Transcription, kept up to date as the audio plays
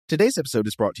Today's episode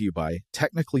is brought to you by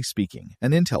Technically Speaking,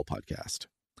 an Intel podcast.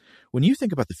 When you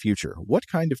think about the future, what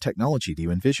kind of technology do you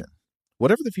envision?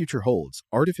 Whatever the future holds,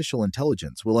 artificial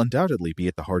intelligence will undoubtedly be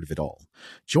at the heart of it all.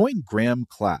 Join Graham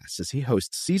Class as he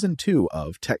hosts Season 2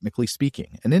 of Technically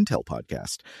Speaking, an Intel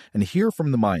podcast, and hear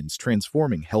from the minds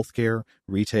transforming healthcare,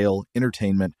 retail,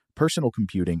 entertainment, personal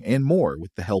computing, and more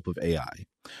with the help of AI.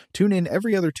 Tune in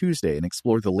every other Tuesday and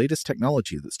explore the latest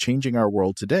technology that's changing our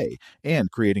world today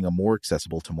and creating a more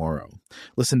accessible tomorrow.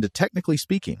 Listen to Technically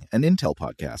Speaking, an Intel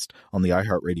podcast on the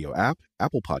iHeartRadio app,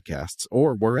 Apple Podcasts,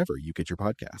 or wherever you get your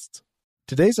podcasts.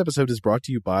 Today's episode is brought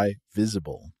to you by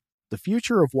Visible. The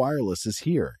future of wireless is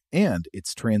here, and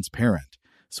it's transparent.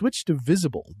 Switch to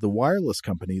Visible, the wireless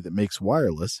company that makes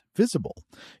wireless visible.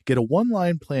 Get a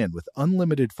one-line plan with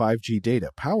unlimited 5G data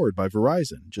powered by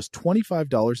Verizon, just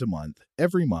 $25 a month,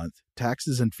 every month,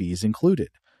 taxes and fees included.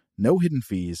 No hidden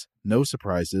fees, no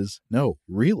surprises, no,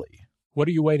 really. What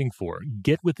are you waiting for?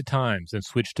 Get with the times and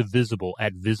switch to Visible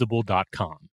at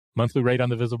Visible.com. Monthly rate on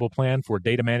the Visible plan for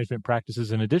data management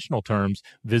practices and additional terms,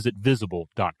 visit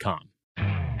Visible.com.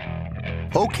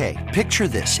 Okay, picture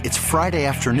this. It's Friday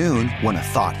afternoon when a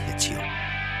thought hits you.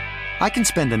 I can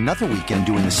spend another weekend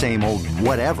doing the same old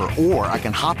whatever, or I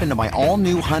can hop into my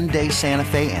all-new Hyundai Santa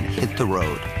Fe and hit the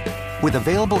road. With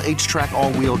available H-Track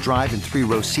all-wheel drive and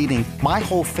 3-row seating, my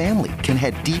whole family can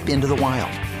head deep into the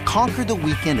wild. Conquer the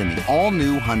weekend in the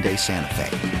all-new Hyundai Santa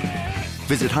Fe.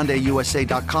 Visit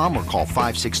HyundaiUSA.com or call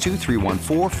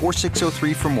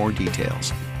 562-314-4603 for more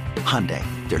details. Hyundai,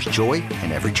 there's joy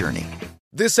in every journey.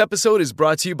 This episode is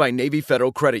brought to you by Navy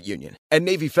Federal Credit Union. At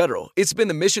Navy Federal, it's been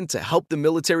the mission to help the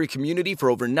military community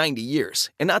for over 90 years.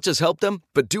 And not just help them,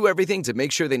 but do everything to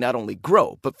make sure they not only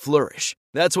grow, but flourish.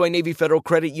 That's why Navy Federal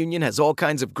Credit Union has all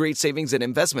kinds of great savings and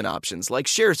investment options like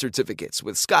share certificates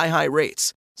with sky-high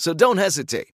rates. So don't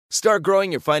hesitate. Start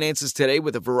growing your finances today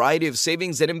with a variety of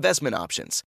savings and investment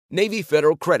options. Navy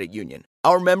Federal Credit Union.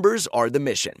 Our members are the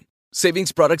mission.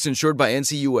 Savings products insured by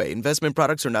NCUA. Investment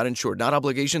products are not insured, not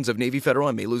obligations of Navy Federal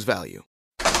and may lose value.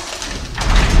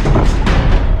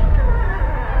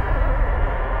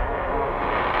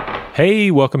 Hey,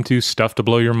 welcome to Stuff to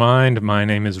Blow Your Mind. My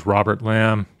name is Robert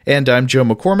Lamb. And I'm Joe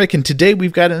McCormick, and today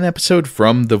we've got an episode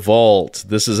from the vault.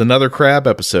 This is another crab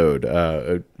episode.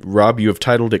 Rob, you have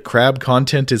titled it Crab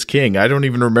Content is King. I don't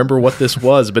even remember what this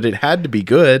was, but it had to be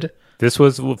good. This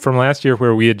was from last year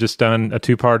where we had just done a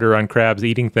two-parter on crabs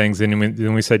eating things, and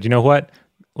then we said, you know what?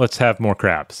 Let's have more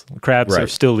crabs. Crabs are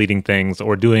still eating things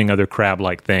or doing other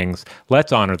crab-like things.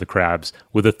 Let's honor the crabs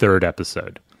with a third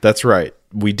episode. That's right.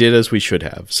 We did as we should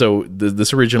have. So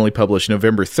this originally published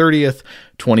November 30th,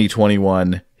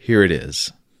 2021. Here it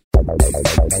is.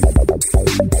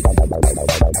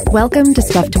 Welcome to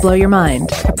Stuff to Blow Your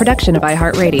Mind, a production of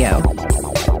iHeartRadio.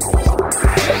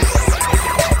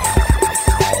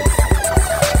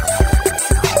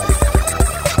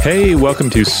 Hey,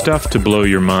 welcome to Stuff to Blow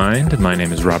Your Mind. My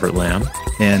name is Robert Lamb.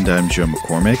 And I'm Joe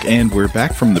McCormick, and we're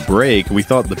back from the break. We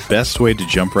thought the best way to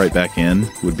jump right back in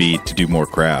would be to do more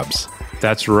crabs.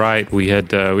 That's right. We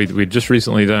had we'd just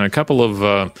recently done a couple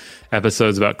of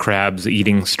episodes about crabs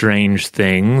eating strange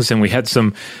things, and we had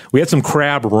some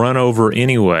crab run over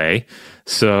anyway.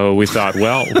 So we thought,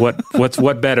 well,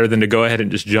 what better than to go ahead and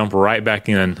just jump right back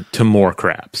in to more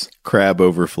crabs? Crab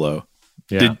overflow.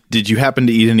 Yeah. Did you happen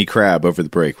to eat any crab over the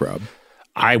break, Rob?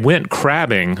 I went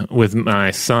crabbing with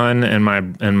my son and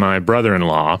my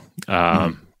brother-in-law,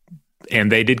 and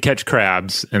they did catch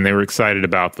crabs, and they were excited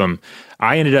about them.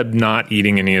 I ended up not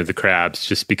eating any of the crabs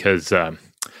just because I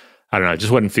don't know, I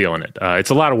just wasn't feeling it. It's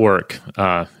a lot of work.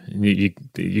 You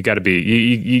got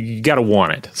to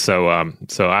want it. So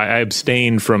I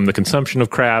abstained from the consumption of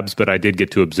crabs, but I did get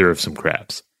to observe some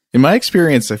crabs. In my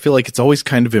experience, I feel like it's always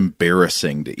kind of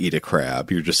embarrassing to eat a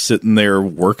crab. You're just sitting there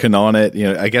working on it.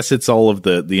 You know, I guess it's all of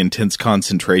the intense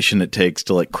concentration it takes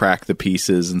to like crack the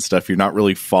pieces and stuff. You're not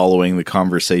really following the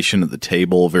conversation at the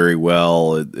table very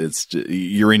well.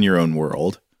 You're in your own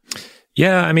world.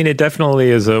 Yeah, I mean, it definitely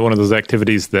is one of those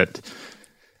activities that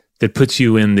puts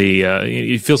you in the,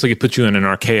 it feels like it puts you in an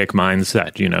archaic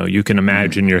mindset. You know, you can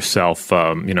imagine yourself,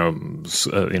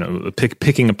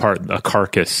 picking apart a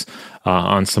carcass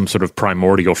on some sort of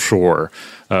primordial shore,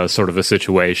 sort of a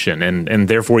situation. And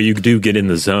therefore you do get in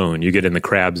the zone, you get in the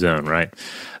crab zone, right?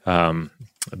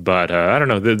 But I don't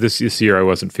know, this year I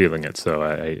wasn't feeling it. So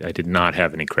I did not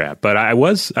have any crab, but I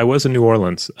was in New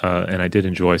Orleans, and I did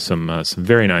enjoy some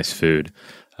very nice food,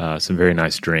 some very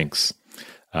nice drinks.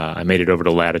 I made it over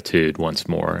to Latitude once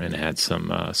more and had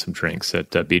some drinks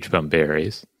at Beach Bum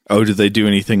Berries. Oh, did they do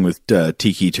anything with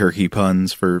tiki turkey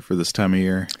puns for this time of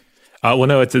year? Well,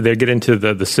 no, they get into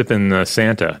the sipping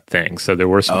Santa thing. So there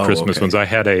were some Christmas ones. I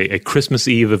had a Christmas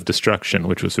Eve of Destruction,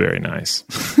 which was very nice.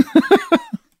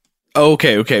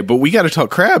 Okay. But we got to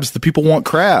talk crabs. The people want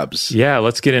crabs. Yeah,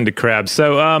 let's get into crabs.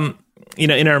 So,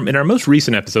 in our most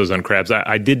recent episodes on crabs,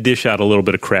 I did dish out a little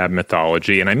bit of crab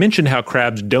mythology, and I mentioned how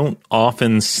crabs don't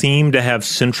often seem to have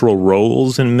central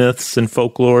roles in myths and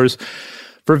folklores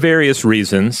for various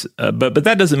reasons, but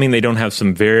that doesn't mean they don't have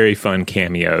some very fun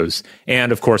cameos.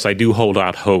 And of course, I do hold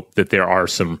out hope that there are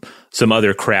some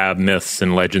other crab myths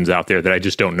and legends out there that I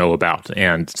just don't know about.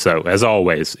 And so, as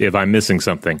always, if I'm missing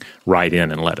something, write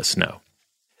in and let us know.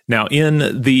 Now,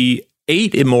 in the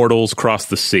 8 Immortals Cross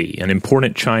the Sea, an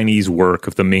important Chinese work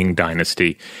of the Ming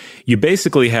Dynasty, you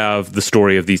basically have the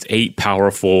story of these 8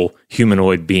 powerful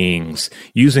humanoid beings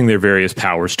using their various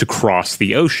powers to cross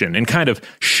the ocean and kind of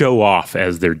show off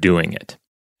as they're doing it.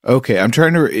 Okay, I'm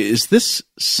trying to... Is this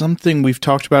something we've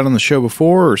talked about on the show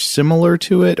before or similar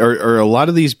to it? Are a lot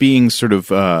of these beings sort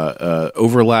of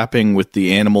overlapping with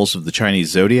the animals of the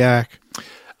Chinese zodiac?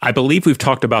 I believe we've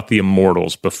talked about the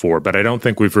Immortals before, but I don't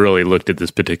think we've really looked at this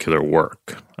particular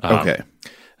work. Okay.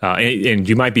 And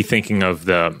you might be thinking of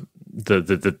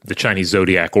the Chinese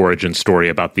zodiac origin story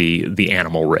about the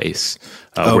animal race,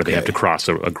 where they have to cross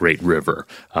a great river.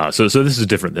 So this is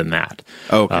different than that.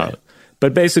 Okay.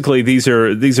 But basically, these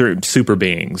are super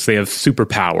beings. They have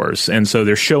superpowers, and so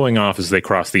they're showing off as they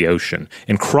cross the ocean.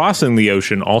 And crossing the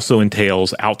ocean also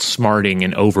entails outsmarting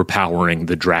and overpowering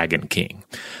the Dragon King,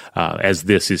 as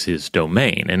this is his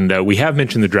domain. And we have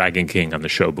mentioned the Dragon King on the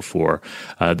show before,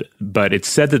 but it's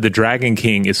said that the Dragon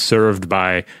King is served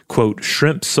by, quote,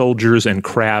 shrimp soldiers and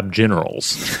crab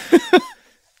generals.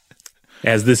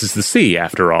 As this is the sea,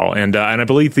 after all, and I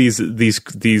believe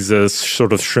these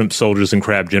sort of shrimp soldiers and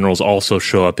crab generals also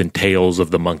show up in Tales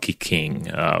of the Monkey King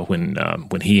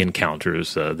when he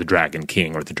encounters the Dragon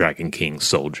King or the Dragon King's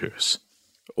soldiers.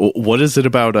 What is it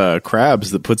about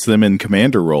crabs that puts them in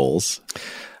commander roles?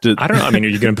 I don't know. I mean, are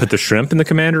you going to put the shrimp in the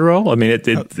commander role? I mean, it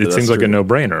seems like a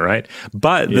no-brainer, right?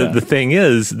 But the thing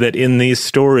is that in these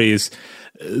stories,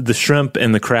 the shrimp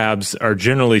and the crabs are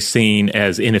generally seen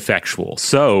as ineffectual.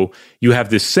 So you have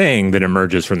this saying that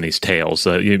emerges from these tales.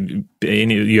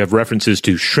 You have references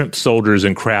to shrimp soldiers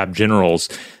and crab generals.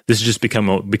 This has just become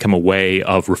a way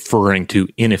of referring to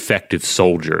ineffective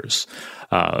soldiers.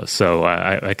 So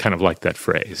I kind of like that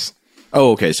phrase.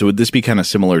 Oh, okay. So would this be kind of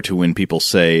similar to when people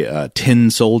say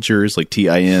tin soldiers, like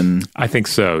Tin? I think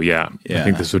so. Yeah. I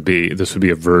think this would be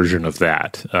a version of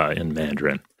that in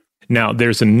Mandarin. Now,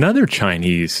 there's another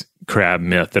Chinese crab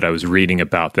myth that I was reading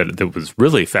about that was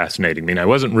really fascinating. I mean, I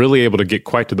wasn't really able to get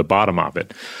quite to the bottom of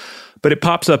it, but it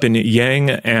pops up in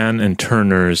Yang, An, and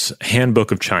Turner's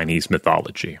Handbook of Chinese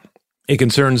Mythology. It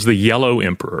concerns the Yellow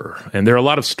Emperor, and there are a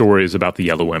lot of stories about the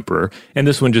Yellow Emperor, and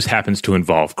this one just happens to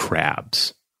involve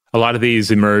crabs. A lot of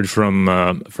these emerge from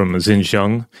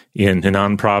Xinjiang in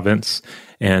Henan province,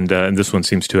 and this one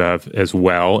seems to have as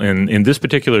well. And in this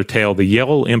particular tale, the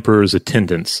Yellow Emperor's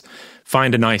attendants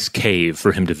find a nice cave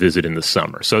for him to visit in the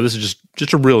summer. So this is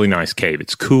just a really nice cave.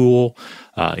 It's cool.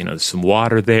 There's some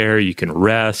water there. You can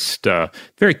rest.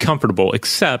 Very comfortable,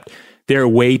 except there are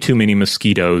way too many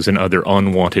mosquitoes and other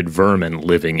unwanted vermin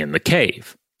living in the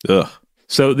cave. Ugh.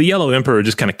 So the Yellow Emperor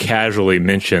just kind of casually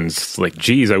mentions, like,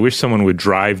 geez, I wish someone would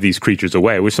drive these creatures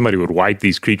away. I wish somebody would wipe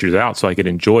these creatures out so I could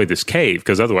enjoy this cave,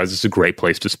 because otherwise it's a great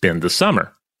place to spend the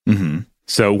summer. Mm-hmm.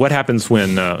 So what happens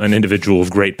when an individual of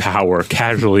great power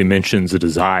casually mentions a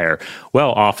desire?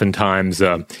 Well, oftentimes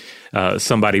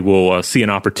somebody will see an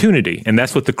opportunity, and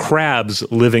that's what the crabs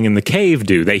living in the cave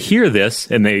do. They hear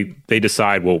this, and they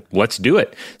decide, well, let's do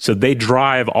it. So they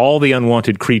drive all the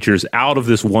unwanted creatures out of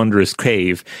this wondrous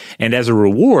cave, and as a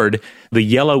reward, the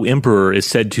Yellow Emperor is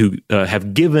said to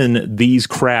have given these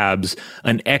crabs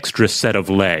an extra set of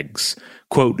legs.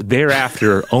 Quote,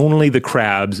 thereafter, only the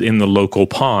crabs in the local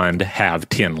pond have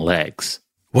 10 legs.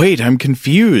 Wait, I'm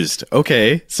confused.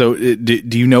 Okay, so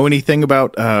do you know anything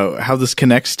about how this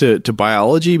connects to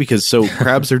biology? Because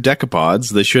crabs are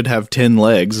decapods. They should have 10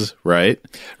 legs, right?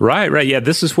 Right. Yeah,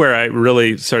 this is where I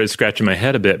really started scratching my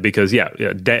head a bit because,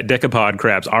 decapod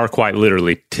crabs are quite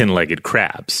literally 10-legged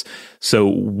crabs. So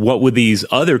what would these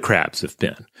other crabs have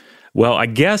been? Well, I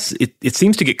guess it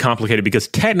seems to get complicated because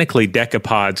technically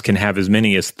decapods can have as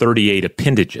many as 38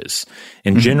 appendages.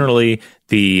 And generally,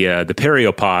 the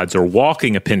periopods or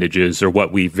walking appendages are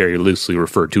what we very loosely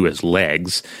refer to as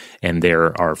legs. And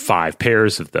there are 5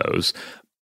 pairs of those.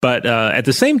 But at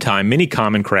the same time, many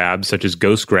common crabs, such as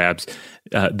ghost crabs,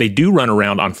 they do run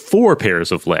around on 4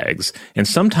 pairs of legs, and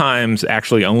sometimes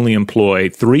actually only employ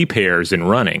 3 pairs in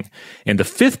running. And the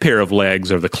 5th pair of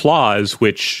legs are the claws,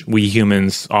 which we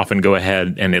humans often go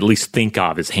ahead and at least think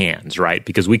of as hands, right?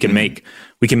 Because we can make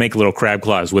little crab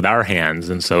claws with our hands,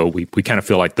 and so we kind of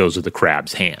feel like those are the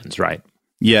crab's hands, right?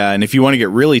 Yeah, and if you want to get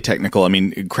really technical, I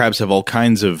mean, crabs have all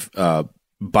kinds of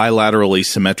bilaterally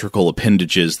symmetrical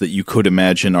appendages that you could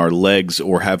imagine are legs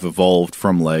or have evolved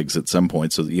from legs at some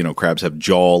point. So, crabs have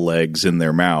jaw legs in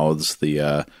their mouths,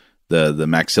 the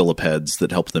maxillipeds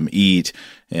that help them eat,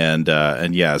 and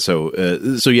yeah, so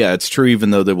yeah, it's true. Even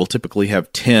though they will typically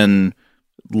have 10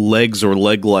 legs or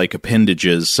leg-like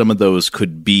appendages, some of those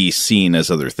could be seen as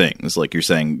other things. Like you're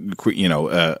saying,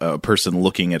 a person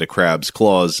looking at a crab's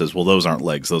claws says, well, those aren't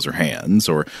legs, those are hands.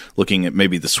 Or looking at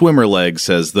maybe the swimmer leg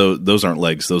says, those aren't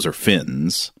legs, those are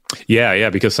fins. Yeah,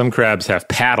 because some crabs have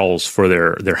paddles for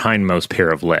their hindmost pair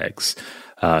of legs.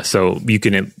 So you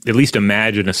can at least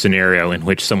imagine a scenario in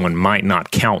which someone might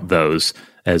not count those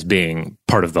as being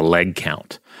part of the leg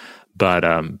count. But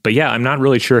yeah, I'm not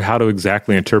really sure how to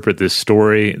exactly interpret this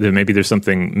story. Maybe there's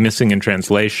something missing in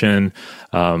translation.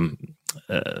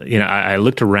 I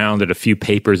looked around at a few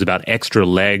papers about extra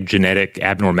leg genetic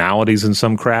abnormalities in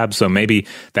some crabs, so maybe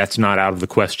that's not out of the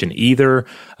question either.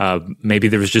 Maybe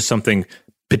there was just something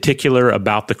particular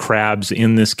about the crabs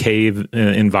in this cave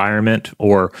environment,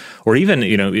 or even,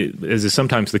 as is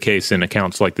sometimes the case in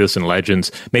accounts like this in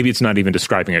legends, maybe it's not even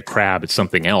describing a crab, it's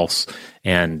something else,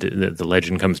 and the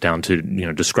legend comes down to,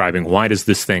 describing why does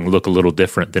this thing look a little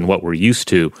different than what we're used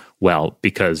to? Well,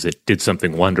 because it did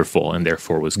something wonderful and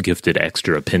therefore was gifted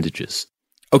extra appendages.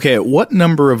 Okay, at what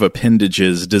number of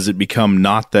appendages does it become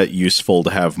not that useful to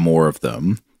have more of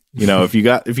them? If you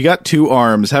got 2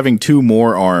 arms, having 2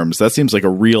 more arms, that seems like a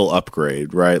real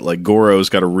upgrade, right? Like Goro's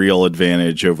got a real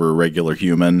advantage over a regular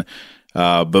human.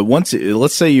 But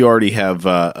let's say you already have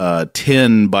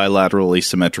 10 bilaterally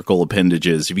symmetrical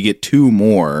appendages. If you get 2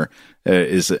 more,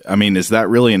 is that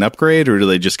really an upgrade, or do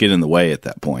they just get in the way at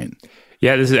that point?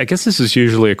 Yeah, I guess this is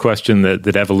usually a question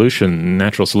that evolution,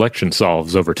 natural selection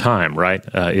solves over time, right?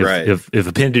 If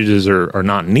appendages are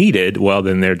not needed, well,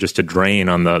 then they're just a drain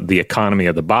on the economy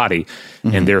of the body,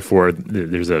 and therefore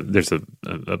there's a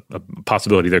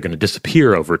possibility they're going to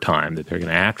disappear over time, that they're going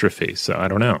to atrophy. So I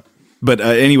don't know. But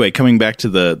anyway, coming back to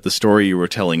the story you were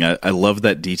telling, I love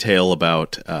that detail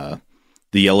about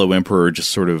the Yellow Emperor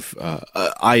just sort of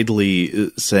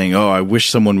idly saying, oh, I wish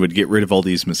someone would get rid of all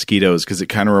these mosquitoes, because it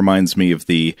kind of reminds me of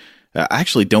I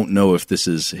actually don't know if this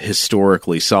is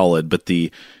historically solid, but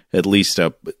the at least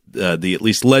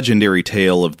legendary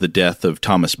tale of the death of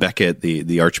Thomas Becket,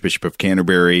 the Archbishop of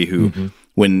Canterbury, who,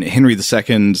 when Henry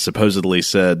II supposedly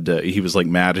said, he was like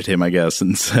mad at him, I guess,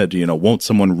 and said, won't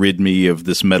someone rid me of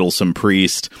this meddlesome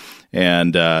priest?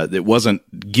 And it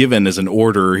wasn't given as an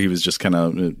order. He was just kind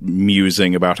of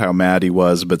musing about how mad he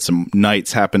was, but some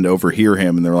knights happened to overhear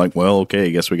him, and they're like, well, okay, I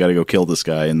guess we got to go kill this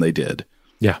guy, and they did.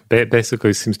 Yeah,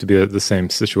 basically seems to be the same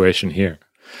situation here.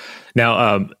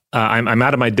 Now, I'm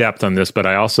out of my depth on this, but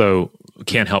I also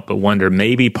can't help but wonder,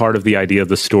 maybe part of the idea of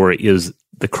the story is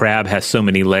the crab has so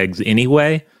many legs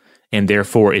anyway, and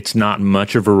therefore it's not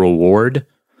much of a reward.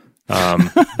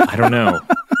 I don't know.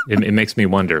 It makes me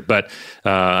wonder, but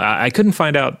I couldn't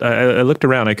find out. I looked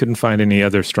around. I couldn't find any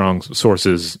other strong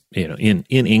sources, in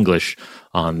English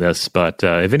on this. But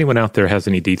if anyone out there has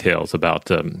any details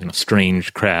about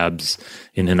strange crabs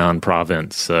in Henan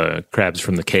province, crabs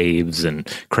from the caves, and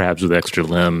crabs with extra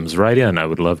limbs, write in. I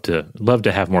would love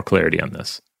to have more clarity on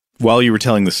this. While you were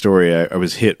telling the story, I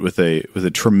was hit with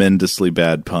a tremendously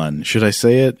bad pun. Should I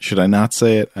say it? Should I not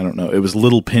say it? I don't know. It was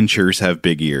little pinchers have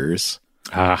big ears.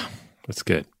 Ah, that's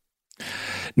good.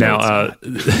 Now,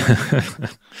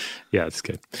 yeah, it's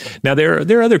good. Now, there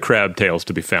are other crab tales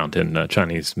to be found in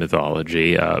Chinese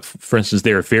mythology. For instance,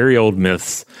 there are very old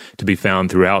myths to be found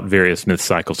throughout various myth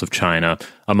cycles of China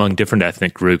among different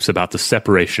ethnic groups about the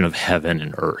separation of heaven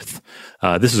and earth.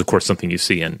 This is, of course, something you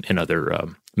see in other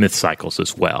myth cycles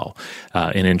as well.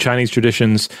 And in Chinese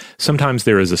traditions, sometimes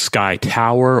there is a sky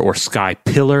tower or sky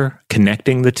pillar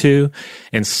connecting the two,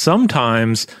 and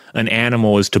sometimes an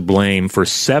animal is to blame for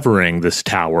severing this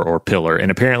tower or pillar,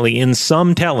 and apparently in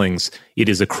some tellings, it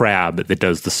is a crab that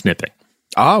does the snipping.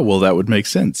 Ah, well, that would make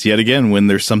sense. Yet again, when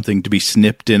there's something to be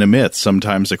snipped in a myth,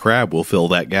 sometimes a crab will fill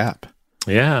that gap.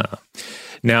 Yeah.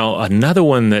 Now, another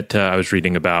one that I was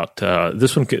reading about,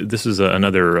 this is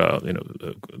another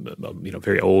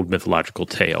very old mythological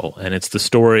tale, and it's the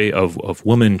story of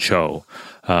woman Cho,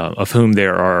 of whom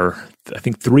there are I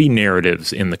think, 3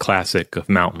 narratives in the classic of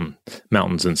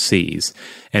Mountains and Seas.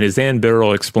 And as Anne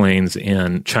Birrell explains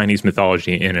in Chinese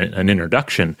mythology in an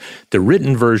introduction, the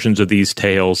written versions of these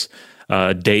tales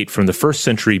date from the 1st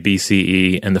century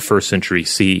BCE and the 1st century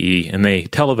CE, and they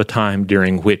tell of a time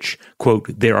during which, quote,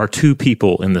 there are 2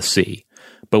 people in the sea,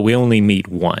 but we only meet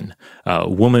one,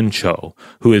 Woman Cho,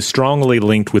 who is strongly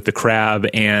linked with the crab,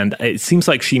 and it seems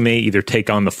like she may either take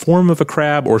on the form of a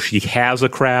crab or she has a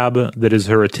crab that is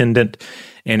her attendant,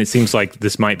 and it seems like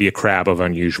this might be a crab of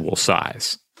unusual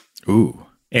size. Ooh.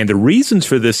 And the reasons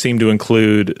for this seem to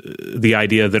include the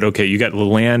idea that, okay, you got the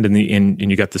land and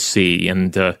you got the sea,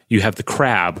 and you have the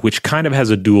crab, which kind of has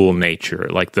a dual nature.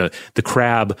 Like the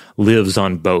crab lives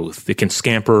on both. It can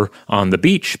scamper on the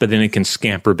beach, but then it can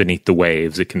scamper beneath the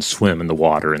waves. It can swim in the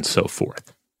water and so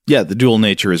forth. Yeah, the dual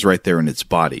nature is right there in its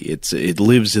body. It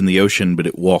lives in the ocean, but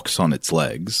it walks on its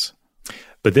legs.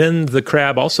 But then the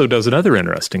crab also does another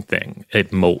interesting thing.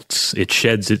 It molts. It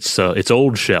sheds its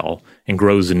old shell and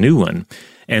grows a new one.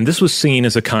 And this was seen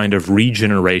as a kind of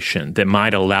regeneration that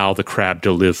might allow the crab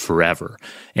to live forever.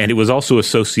 And it was also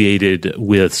associated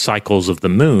with cycles of the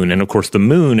moon. And of course, the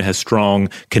moon has strong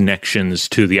connections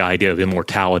to the idea of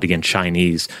immortality in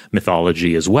Chinese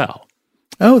mythology as well.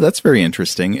 Oh, that's very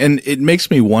interesting. And it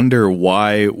makes me wonder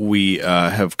why we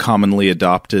have commonly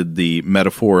adopted the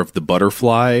metaphor of the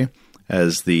butterfly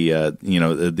as the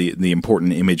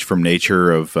important image from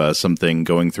nature of something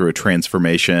going through a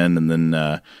transformation and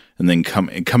then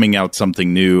coming out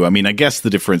something new. I mean, I guess the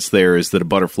difference there is that a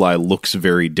butterfly looks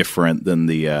very different than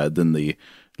the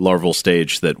larval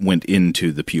stage that went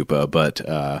into the pupa, but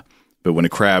when a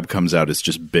crab comes out, it's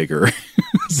just bigger.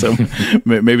 So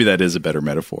maybe that is a better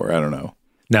metaphor. I don't know.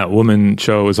 Now, Woman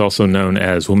Cho is also known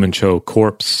as Woman Cho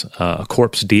corpse, a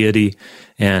corpse deity,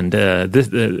 and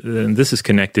this is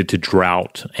connected to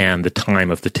drought and the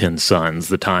time of the 10 suns,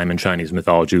 the time in Chinese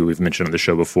mythology we've mentioned on the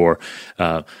show before,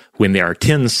 when there are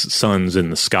 10 suns in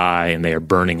the sky and they are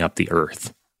burning up the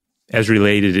earth. As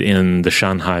related in the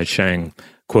Shanhai Sheng,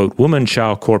 quote, Woman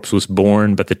Cho corpse was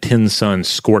born, but the 10 suns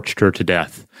scorched her to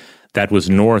death. That was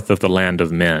north of the land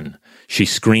of men. She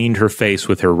screened her face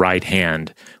with her right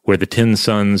hand. Where the 10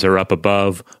 suns are up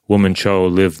above, Woman Cho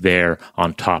lived there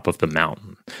on top of the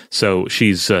mountain. So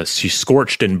she's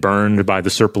scorched and burned by the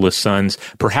surplus suns,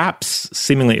 perhaps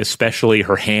seemingly especially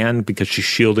her hand, because she's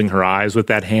shielding her eyes with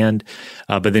that hand.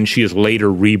 But then she is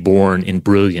later reborn in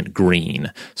brilliant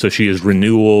green. So she is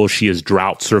renewal, she is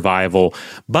drought survival,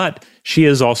 but she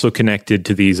is also connected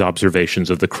to these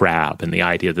observations of the crab and the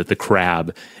idea that the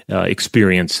crab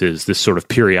experiences this sort of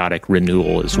periodic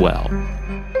renewal as well.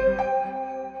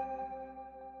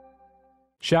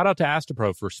 Shout out to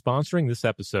Astepro for sponsoring this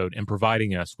episode and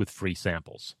providing us with free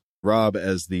samples. Rob,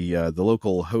 as the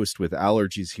local host with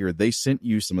allergies here, they sent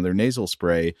you some of their nasal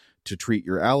spray to treat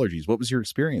your allergies. What was your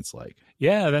experience like?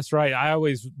 Yeah, that's right. I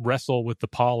always wrestle with the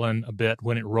pollen a bit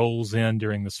when it rolls in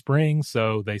during the spring,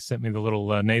 so they sent me the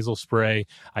little nasal spray.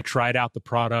 I tried out the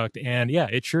product, and yeah,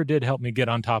 it sure did help me get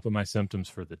on top of my symptoms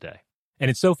for the day.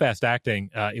 And it's so fast-acting,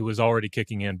 it was already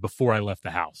kicking in before I left the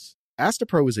house.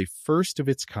 Astepro is a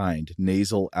first-of-its-kind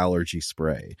nasal allergy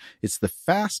spray. It's the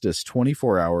fastest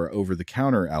 24-hour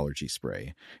over-the-counter allergy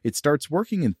spray. It starts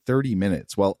working in 30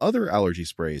 minutes, while other allergy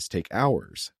sprays take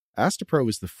hours. Astepro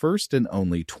is the first and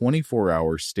only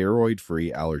 24-hour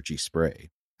steroid-free allergy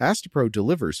spray. Astepro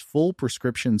delivers full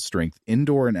prescription-strength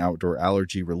indoor and outdoor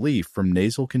allergy relief from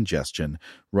nasal congestion,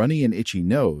 runny and itchy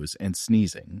nose, and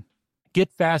sneezing. Get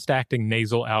fast-acting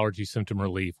nasal allergy symptom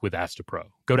relief with Astepro.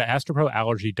 Go to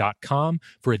asteproallergy.com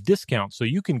for a discount so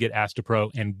you can get Astepro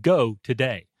and go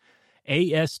today.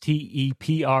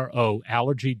 ASTEPRO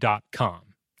allergy.com.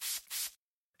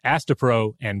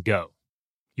 Astepro and go.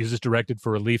 Use as directed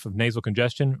for relief of nasal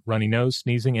congestion, runny nose,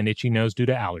 sneezing, and itchy nose due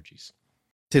to allergies.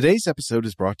 Today's episode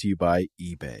is brought to you by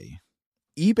eBay.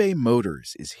 eBay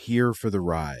Motors is here for the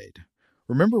ride.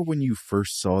 Remember when you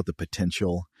first saw the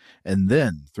potential? And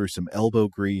then, through some elbow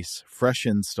grease, fresh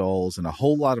installs, and a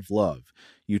whole lot of love,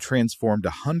 you transformed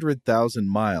 100,000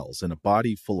 miles and a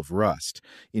body full of rust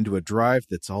into a drive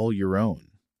that's all your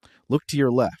own. Look to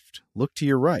your left. Look to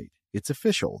your right. It's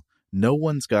official. No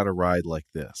one's got a ride like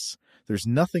this. There's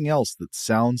nothing else that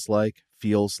sounds like,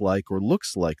 feels like, or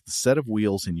looks like the set of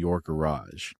wheels in your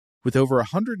garage. With over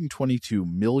 122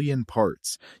 million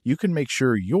parts, you can make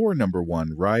sure your number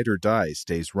one ride or die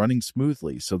stays running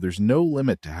smoothly, so there's no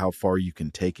limit to how far you can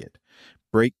take it.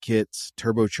 Brake kits,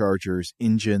 turbochargers,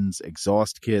 engines,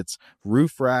 exhaust kits,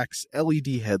 roof racks, LED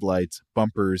headlights,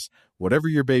 bumpers, whatever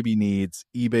your baby needs,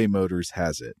 eBay Motors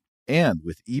has it. And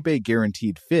with eBay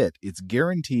Guaranteed Fit, it's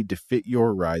guaranteed to fit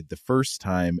your ride the first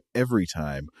time, every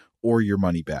time, or your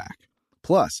money back.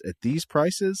 Plus, at these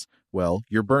prices, well,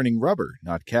 you're burning rubber,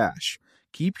 not cash.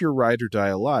 Keep your ride or die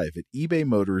alive at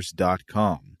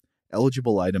ebaymotors.com.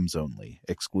 Eligible items only.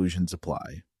 Exclusions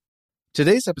apply.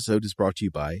 Today's episode is brought to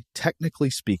you by Technically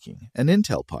Speaking, an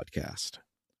Intel podcast.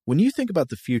 When you think about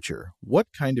the future, what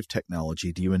kind of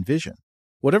technology do you envision?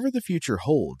 Whatever the future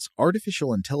holds,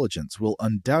 artificial intelligence will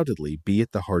undoubtedly be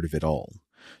at the heart of it all.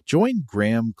 Join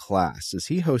Graham Class as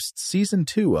he hosts Season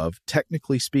 2 of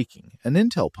Technically Speaking, an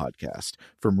Intel podcast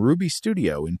from Ruby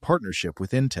Studio in partnership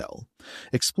with Intel.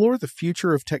 Explore the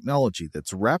future of technology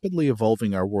that's rapidly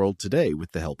evolving our world today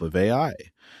with the help of AI.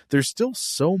 There's still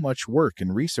so much work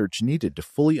and research needed to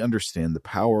fully understand the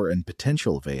power and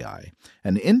potential of AI,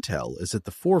 and Intel is at the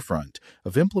forefront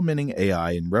of implementing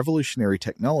AI in revolutionary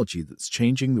technology that's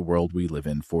changing the world we live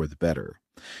in for the better.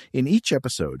 In each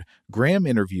episode, Graham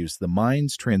interviews the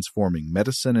minds transforming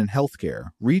medicine and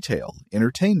healthcare, retail,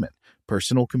 entertainment,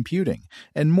 personal computing,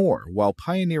 and more while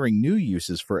pioneering new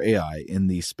uses for AI in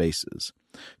these spaces.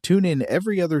 Tune in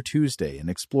every other Tuesday and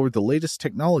explore the latest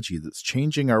technology that's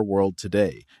changing our world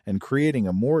today and creating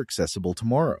a more accessible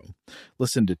tomorrow.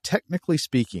 Listen to Technically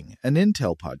Speaking, an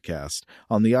Intel podcast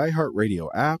on the iHeartRadio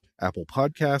app, Apple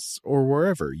Podcasts, or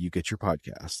wherever you get your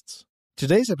podcasts.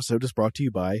 Today's episode is brought to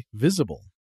you by Visible.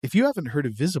 If you haven't heard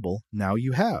of Visible, now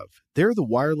you have. They're the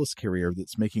wireless carrier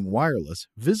that's making wireless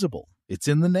visible. It's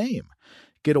in the name.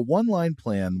 Get a one-line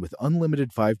plan with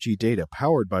unlimited 5G data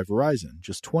powered by Verizon,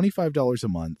 just $25 a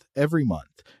month, every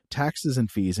month, taxes and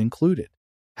fees included.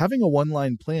 Having a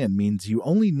one-line plan means you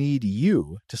only need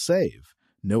you to save.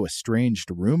 No estranged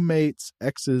roommates,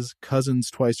 exes, cousins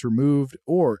twice removed,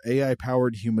 or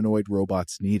AI-powered humanoid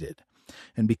robots needed.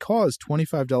 And because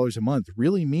 $25 a month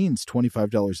really means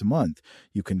 $25 a month,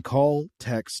 you can call,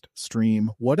 text,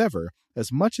 stream, whatever,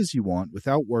 as much as you want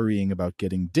without worrying about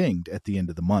getting dinged at the end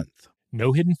of the month.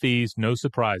 No hidden fees, no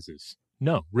surprises.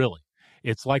 No, really.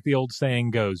 It's like the old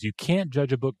saying goes, you can't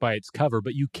judge a book by its cover,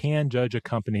 but you can judge a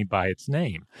company by its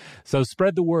name. So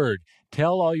spread the word.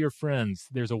 Tell all your friends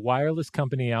there's a wireless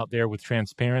company out there with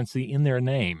transparency in their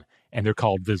name, and they're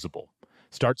called Visible.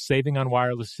 Start saving on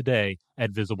wireless today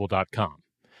at Visible.com.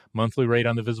 Monthly rate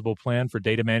on the Visible plan for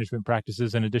data management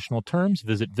practices and additional terms,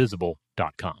 visit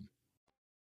Visible.com.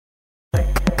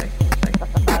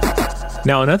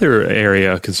 Now, another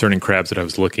area concerning crabs that I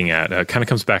was looking at kind of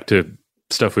comes back to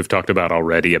stuff we've talked about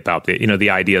already about the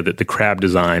idea that the crab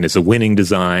design is a winning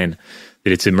design,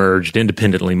 that it's emerged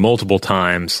independently multiple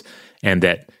times, and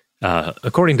that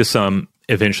according to some,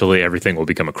 eventually everything will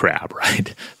become a crab,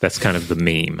 right? That's kind of the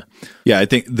meme. Yeah, I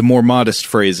think the more modest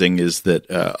phrasing is that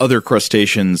other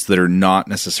crustaceans that are not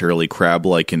necessarily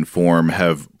crab-like in form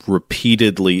have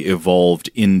repeatedly evolved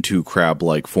into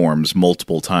crab-like forms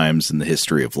multiple times in the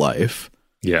history of life.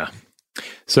 Yeah.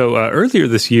 So earlier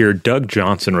this year, Doug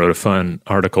Johnson wrote a fun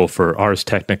article for Ars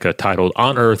Technica titled,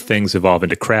 "On Earth, Things Evolve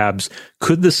into Crabs.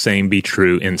 Could the Same Be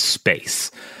True in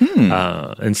Space?"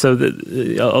 And so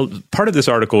part of this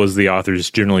article is the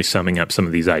authors generally summing up some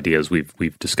of these ideas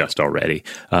we've discussed already.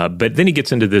 But then he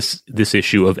gets into this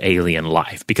issue of alien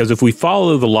life. Because if we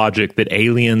follow the logic that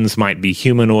aliens might be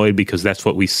humanoid because that's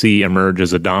what we see emerge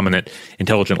as a dominant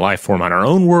intelligent life form on our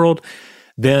own world,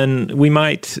 then we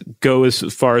might go as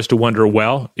far as to wonder,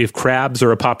 well, if crabs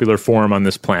are a popular form on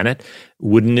this planet,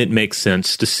 wouldn't it make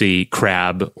sense to see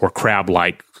crab or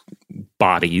crab-like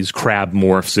bodies, crab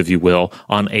morphs, if you will,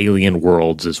 on alien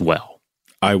worlds as well?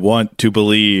 I want to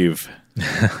believe.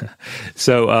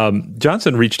 So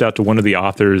Johnson reached out to one of the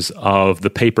authors of the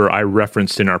paper I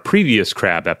referenced in our previous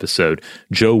crab episode,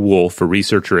 Joe Wolf, a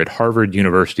researcher at Harvard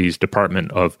University's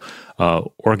Department of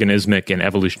Organismic and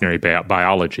Evolutionary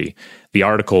Biology. The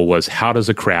article was, "How Does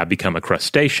a Crab Become a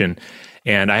Crustacean?"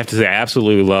 And I have to say, I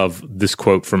absolutely love this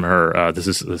quote from her. This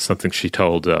is something she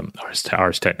told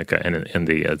Ars Technica in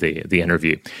the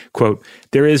interview. Quote,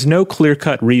 "There is no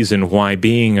clear-cut reason why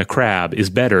being a crab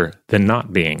is better than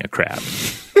not being a crab."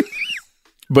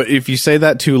 But if you say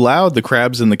that too loud, the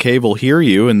crabs in the cave will hear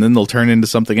you, and then they'll turn into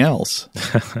something else.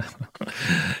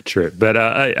 True. But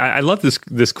I love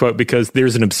this quote because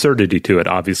there's an absurdity to it,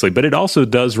 obviously, but it also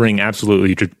does ring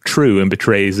absolutely true and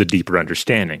betrays a deeper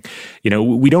understanding.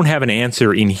 We don't have an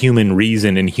answer in human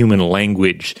reason and human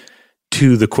language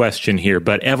to the question here,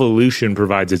 but evolution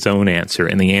provides its own answer,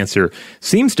 and the answer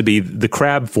seems to be the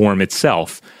crab form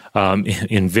itself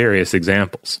in various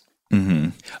examples. Mm-hmm.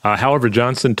 However,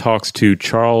 Johnson talks to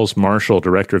Charles Marshall,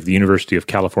 director of the University of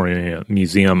California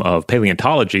Museum of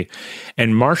Paleontology,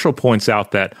 and Marshall points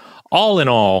out that all in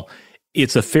all,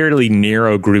 it's a fairly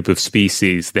narrow group of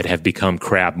species that have become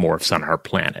crab morphs on our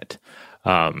planet.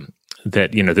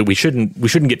 that we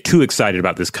shouldn't get too excited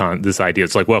about this idea.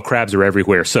 It's like, well, crabs are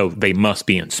everywhere, so they must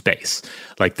be in space.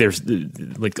 Like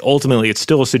ultimately, it's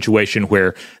still a situation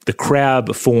where the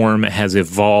crab form has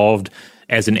evolved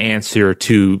as an answer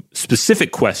to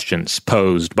specific questions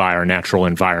posed by our natural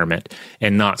environment,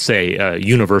 and not, say,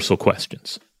 universal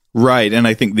questions. Right, and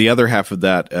I think the other half of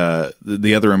that,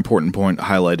 the other important point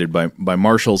highlighted by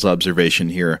Marshall's observation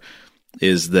here,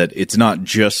 is that it's not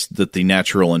just that the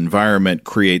natural environment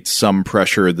creates some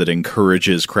pressure that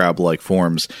encourages crab-like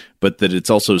forms, but that it's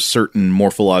also certain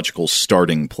morphological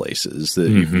starting places. That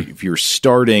if you're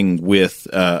starting with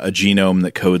a genome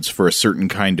that codes for a certain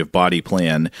kind of body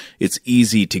plan, it's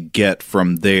easy to get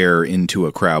from there into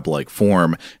a crab-like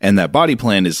form. And that body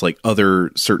plan is like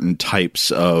other certain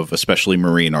types of, especially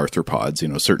marine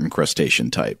arthropods, certain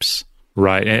crustacean types.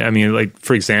 Right. I mean, like,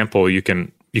 for example, you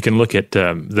can look at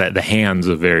the hands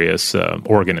of various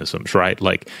organisms, right?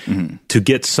 Like to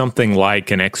get something like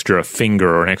an extra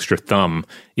finger or an extra thumb,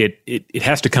 it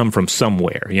has to come from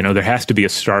somewhere. There has to be a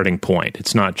starting point.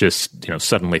 It's not just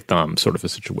suddenly thumb sort of a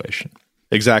situation.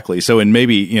 Exactly. So in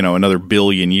maybe, another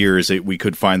billion years, we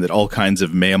could find that all kinds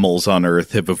of mammals on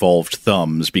Earth have evolved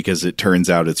thumbs, because it turns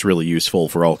out it's really useful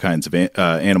for all kinds of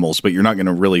animals. But you're not going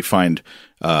to really find,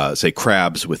 say,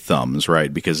 crabs with thumbs,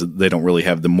 right? Because they don't really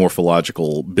have the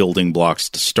morphological building blocks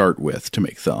to start with to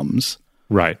make thumbs.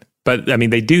 Right. But, I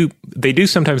mean, they do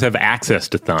sometimes have access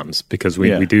to thumbs, because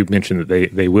we do mention that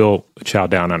they will chow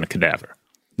down on a cadaver.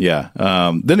 Yeah.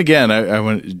 Then again, I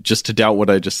want just to doubt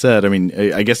what I just said. I mean,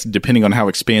 I guess depending on how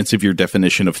expansive your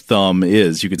definition of thumb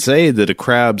is, you could say that a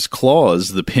crab's claws,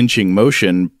 the pinching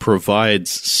motion,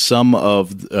 provides some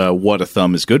of what a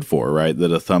thumb is good for, right?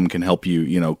 That a thumb can help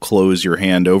you, close your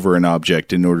hand over an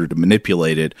object in order to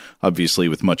manipulate it, obviously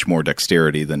with much more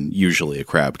dexterity than usually a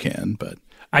crab can. But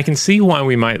I can see why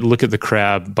we might look at the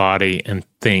crab body and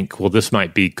think, well, this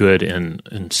might be good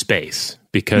in space,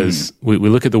 because we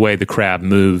look at the way the crab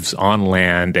moves on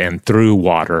land and through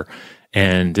water,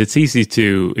 and it's easy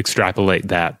to extrapolate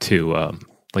that to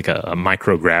like a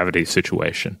microgravity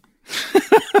situation.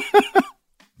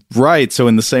 Right. So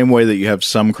in the same way that you have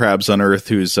some crabs on Earth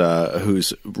whose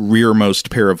rearmost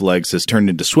pair of legs has turned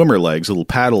into swimmer legs, little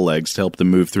paddle legs to help them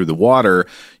move through the water,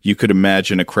 you could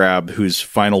imagine a crab whose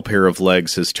final pair of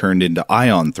legs has turned into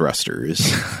ion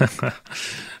thrusters.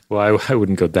 Well, I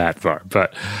wouldn't go that far,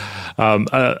 but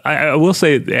I will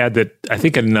add that I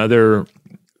think another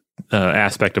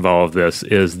aspect of all of this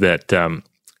is that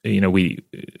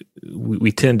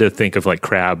we tend to think of like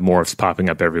crab morphs popping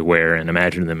up everywhere and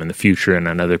imagine them in the future and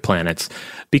on other planets,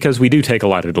 because we do take a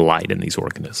lot of delight in these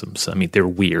organisms. I mean, they're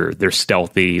weird, they're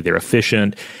stealthy, they're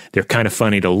efficient, they're kind of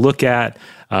funny to look at,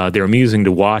 they're amusing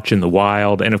to watch in the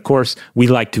wild, and of course, we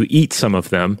like to eat some of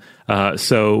them,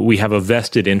 so we have a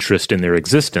vested interest in their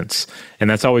existence, and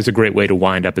that's always a great way to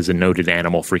wind up as a noted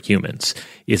animal for humans.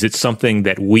 Is it something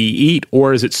that we eat,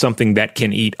 or is it something that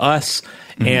can eat us?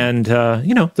 And,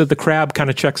 the crab kind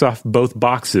of checks off both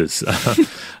boxes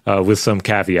with some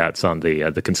caveats on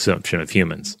the consumption of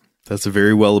humans. That's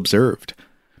very well observed.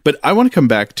 But I want to come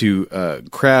back to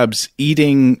crabs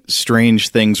eating strange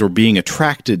things, or being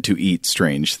attracted to eat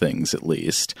strange things, at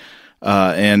least.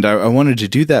 And I wanted to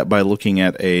do that by looking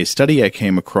at a study I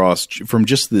came across from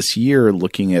just this year,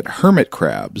 looking at hermit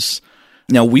crabs.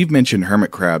 Now, we've mentioned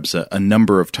hermit crabs a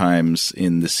number of times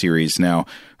in the series now.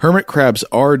 Hermit crabs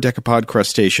are decapod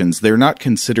crustaceans. They're not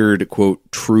considered, quote,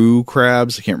 true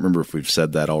crabs. I can't remember if we've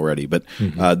said that already, but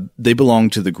they belong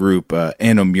to the group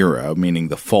Anomura, meaning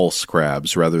the false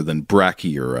crabs, rather than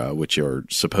Brachyura, which are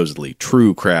supposedly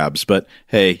true crabs. But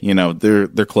hey,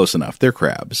 they're close enough. They're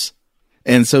crabs.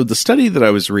 And so the study that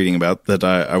I was reading about that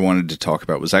I wanted to talk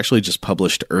about was actually just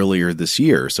published earlier this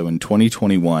year, so in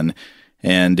 2021,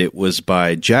 and it was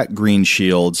by Jack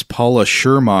Greenshields, Paula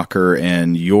Schirmacher,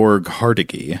 and Jorg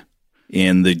Hartegi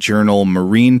in the journal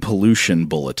Marine Pollution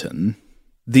Bulletin.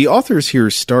 The authors here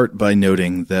start by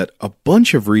noting that a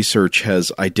bunch of research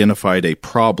has identified a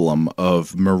problem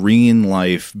of marine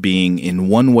life being, in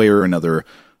one way or another,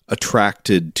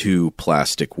 attracted to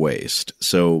plastic waste.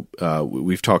 So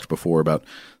we've talked before about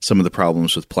some of the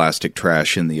problems with plastic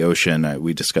trash in the ocean.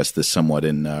 We discussed this somewhat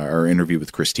in our interview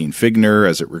with Christine Figner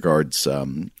as it regards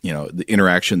the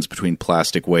interactions between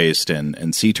plastic waste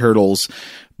and sea turtles.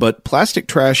 But plastic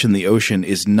trash in the ocean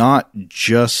is not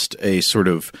just a sort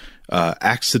of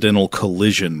accidental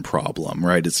collision problem,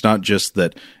 right? It's not just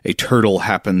that a turtle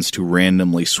happens to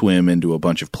randomly swim into a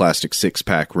bunch of plastic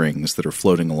six-pack rings that are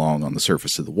floating along on the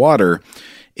surface of the water.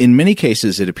 In many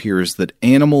cases, it appears that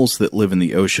animals that live in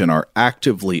the ocean are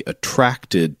actively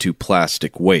attracted to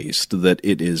plastic waste, that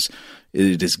it is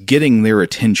it is getting their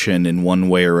attention in one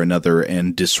way or another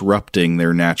and disrupting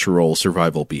their natural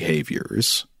survival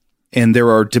behaviors. And there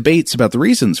are debates about the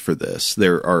reasons for this.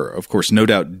 There are, of course, no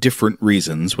doubt different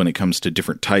reasons when it comes to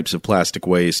different types of plastic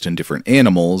waste and different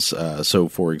animals. So,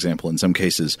 for example, in some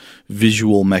cases,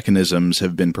 visual mechanisms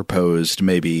have been proposed.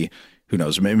 Maybe, who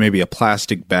knows, maybe a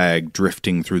plastic bag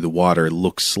drifting through the water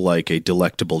looks like a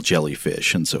delectable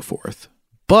jellyfish and so forth.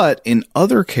 But in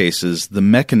other cases, the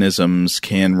mechanisms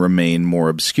can remain more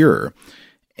obscure.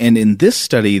 And in this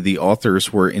study, the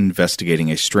authors were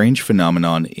investigating a strange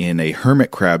phenomenon in a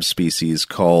hermit crab species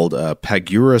called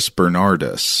Pagurus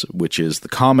bernardus, which is the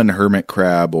common hermit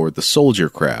crab or the soldier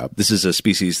crab. This is a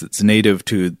species that's native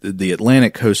to the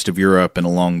Atlantic coast of Europe and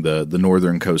along the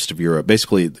northern coast of Europe,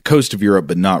 basically the coast of Europe,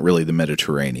 but not really the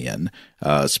Mediterranean.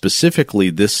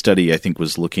 Specifically, this study, I think,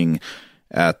 was looking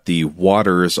at the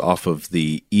waters off of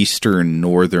the eastern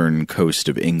northern coast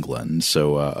of England,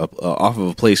 so off of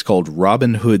a place called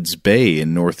Robin Hood's Bay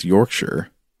in North Yorkshire.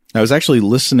 I was actually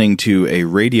listening to a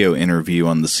radio interview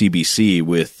on the CBC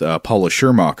with Paula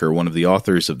Schermacher, one of the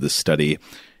authors of this study,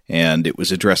 and it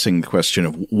was addressing the question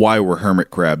of why were hermit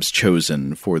crabs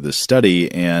chosen for this study.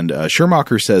 And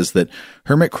Schermacher says that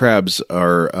hermit crabs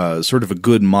are sort of a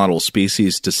good model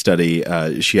species to study.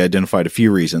 She identified a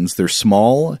few reasons. They're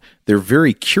small, they're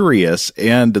very curious,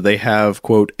 and they have,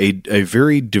 quote, a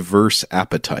very diverse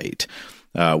appetite.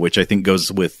 Which I think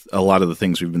goes with a lot of the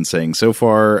things we've been saying so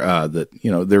far, that,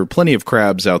 there are plenty of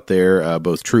crabs out there,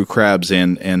 both true crabs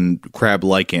and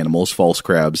crab-like animals, false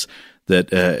crabs,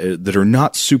 that are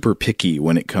not super picky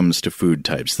when it comes to food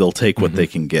types. They'll take what they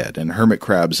can get, and hermit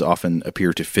crabs often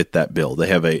appear to fit that bill. They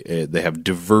have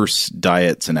diverse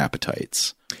diets and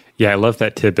appetites. Yeah, I love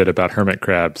that tidbit about hermit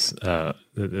crabs.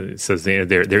 It says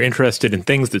they're interested in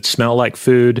things that smell like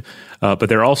food, but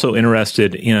they're also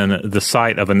interested in the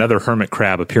sight of another hermit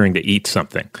crab appearing to eat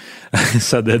something.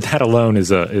 So that alone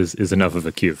is enough of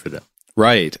a cue for them.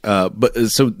 Right.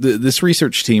 This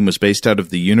research team was based out of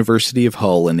the University of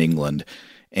Hull in England,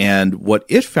 and what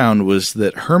it found was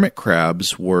that hermit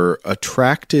crabs were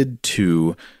attracted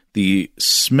to the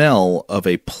smell of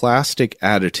a plastic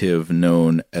additive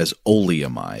known as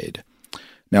oleamide.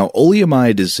 Now,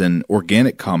 oleamide is an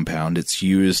organic compound. It's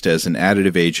used as an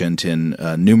additive agent in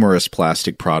numerous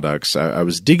plastic products. I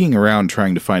was digging around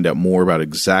trying to find out more about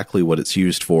exactly what it's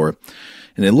used for,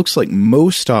 and it looks like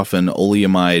most often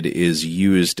oleamide is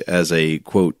used as a,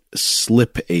 quote,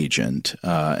 slip agent.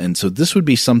 And so this would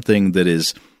be something that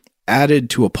is added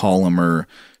to a polymer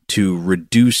to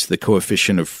reduce the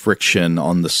coefficient of friction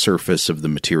on the surface of the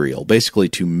material, basically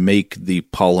to make the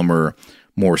polymer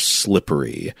more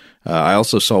slippery. I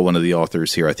also saw one of the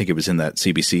authors here, I think it was in that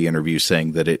CBC interview,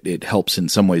 saying that it helps in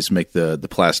some ways make the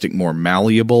plastic more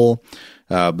malleable.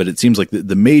 But it seems like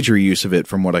the major use of it,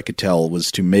 from what I could tell, was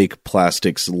to make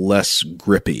plastics less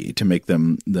grippy, to make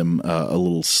them a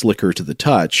little slicker to the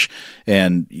touch.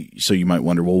 And so you might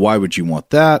wonder, well, why would you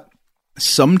want that?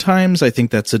 Sometimes I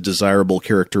think that's a desirable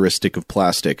characteristic of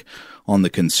plastic on the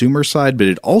consumer side, but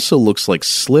it also looks like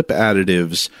slip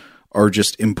additives are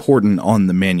just important on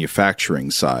the manufacturing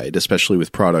side, especially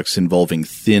with products involving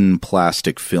thin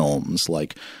plastic films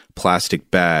like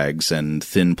plastic bags and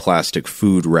thin plastic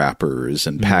food wrappers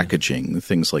and packaging,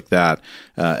 things like that.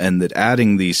 And that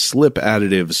adding these slip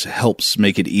additives helps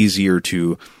make it easier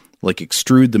to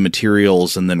extrude the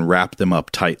materials and then wrap them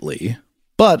up tightly.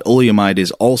 But oleamide is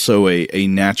also a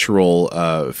natural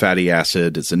fatty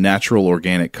acid. It's a natural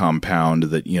organic compound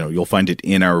that, you'll find it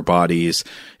in our bodies.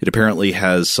 It apparently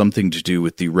has something to do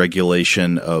with the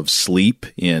regulation of sleep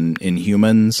in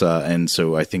humans, and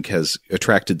so I think has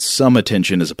attracted some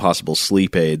attention as a possible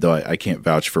sleep aid, though I can't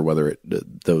vouch for whether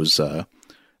those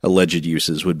alleged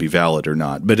uses would be valid or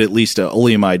not. But at least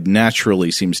oleamide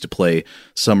naturally seems to play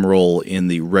some role in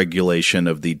the regulation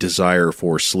of the desire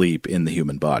for sleep in the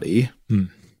human body.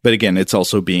 But again, it's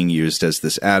also being used as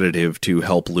this additive to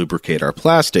help lubricate our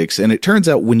plastics. And it turns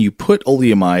out when you put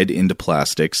oleamide into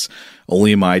plastics,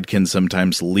 oleamide can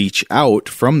sometimes leach out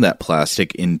from that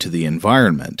plastic into the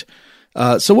environment.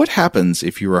 So what happens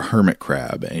if you're a hermit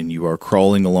crab and you are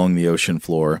crawling along the ocean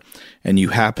floor and you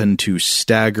happen to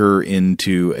stagger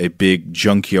into a big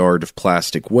junkyard of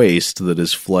plastic waste that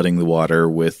is flooding the water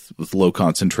with low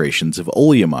concentrations of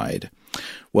oleamide?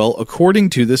 Well, according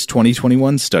to this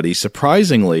 2021 study,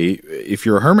 surprisingly, if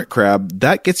you're a hermit crab,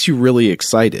 that gets you really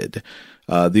excited.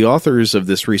 The authors of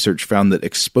this research found that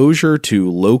exposure to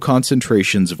low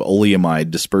concentrations of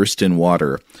oleamide dispersed in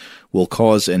water will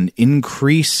cause an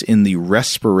increase in the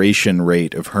respiration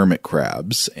rate of hermit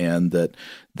crabs, and that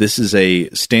this is a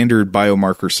standard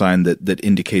biomarker sign that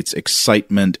indicates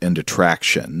excitement and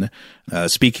attraction.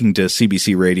 Speaking to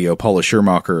CBC Radio, Paula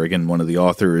Schermacher, again, one of the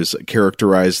authors,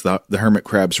 characterized the hermit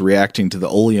crabs reacting to the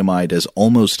oleamide as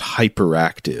almost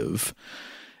hyperactive.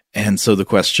 And so the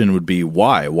question would be,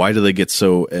 why? Why do they get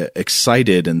so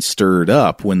excited and stirred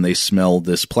up when they smell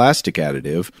this plastic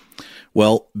additive?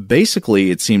 Well,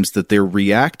 basically, it seems that they're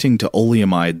reacting to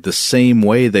oleamide the same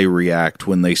way they react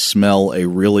when they smell a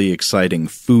really exciting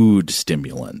food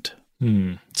stimulant.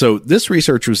 So this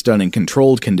research was done in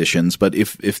controlled conditions, but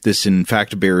if this in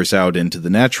fact bears out into the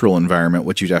natural environment,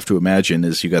 what you'd have to imagine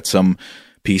is you got some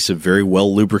piece of very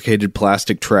well lubricated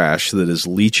plastic trash that is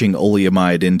leaching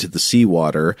oleamide into the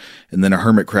seawater, and then a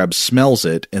hermit crab smells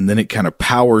it, and then it kind of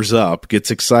powers up, gets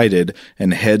excited,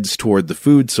 and heads toward the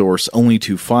food source, only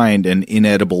to find an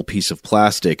inedible piece of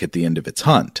plastic at the end of its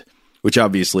hunt, which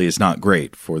obviously is not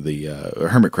great for the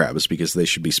hermit crabs, because they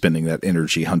should be spending that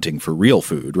energy hunting for real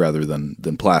food rather than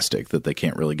plastic that they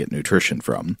can't really get nutrition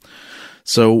from.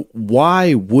 So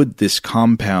why would this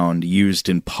compound used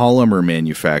in polymer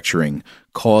manufacturing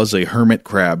cause a hermit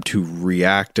crab to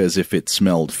react as if it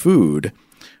smelled food?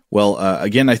 Well,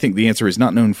 again, I think the answer is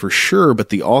not known for sure, but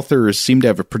the authors seem to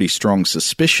have a pretty strong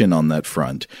suspicion on that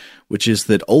front, which is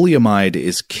that oleamide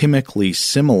is chemically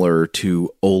similar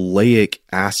to oleic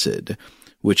acid,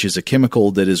 which is a chemical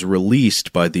that is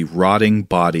released by the rotting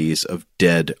bodies of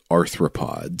dead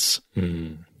arthropods.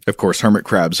 Of course, hermit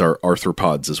crabs are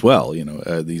arthropods as well,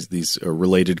 these are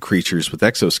related creatures with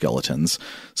exoskeletons.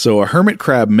 So a hermit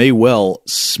crab may well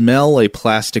smell a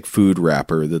plastic food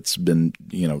wrapper that's been,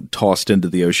 tossed into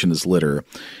the ocean as litter,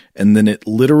 and then it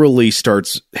literally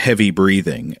starts heavy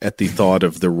breathing at the thought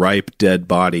of the ripe dead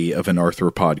body of an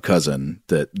arthropod cousin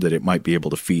that it might be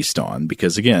able to feast on.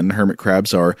 Because again, hermit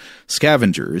crabs are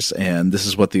scavengers, and this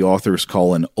is what the authors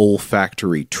call an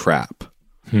olfactory trap.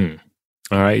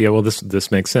 All right. Yeah. Well, this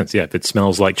makes sense. Yeah. If it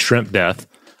smells like shrimp death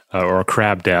or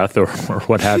crab death or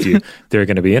what have you, they're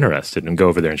going to be interested and go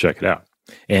over there and check it out.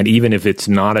 And even if it's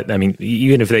not,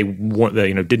 even if they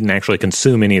didn't actually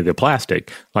consume any of the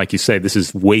plastic, like you say, this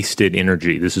is wasted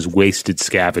energy. This is wasted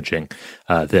scavenging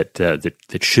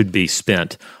that should be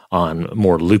spent on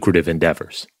more lucrative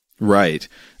endeavors. Right.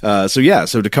 So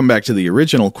to come back to the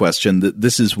original question,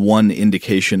 this is one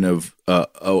indication of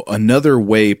another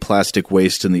way plastic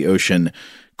waste in the ocean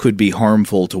could be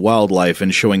harmful to wildlife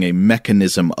and showing a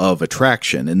mechanism of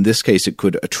attraction. In this case, it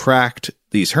could attract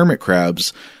these hermit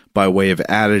crabs by way of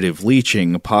additive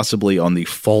leaching, possibly on the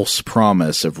false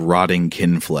promise of rotting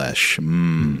kin flesh.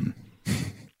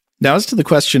 Now, as to the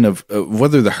question of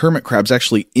whether the hermit crabs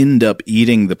actually end up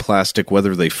eating the plastic,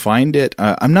 whether they find it,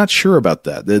 I'm not sure about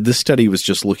that. This study was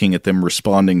just looking at them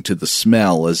responding to the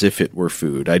smell as if it were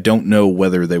food. I don't know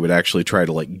whether they would actually try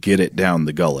to get it down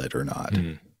the gullet or not.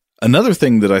 Another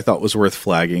thing that I thought was worth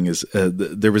flagging is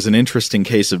there was an interesting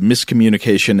case of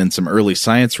miscommunication in some early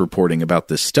science reporting about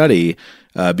this study,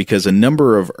 because a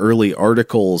number of early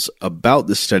articles about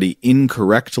the study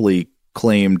incorrectly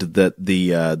claimed that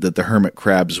the hermit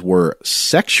crabs were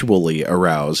sexually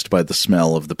aroused by the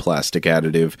smell of the plastic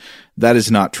additive. That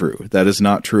is not true. That is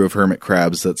not true of hermit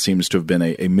crabs. That seems to have been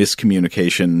a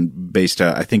miscommunication based,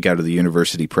 I think, out of the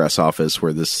University Press office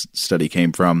where this study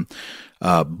came from.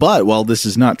 But while this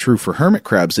is not true for hermit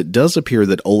crabs, it does appear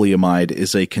that oleamide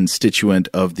is a constituent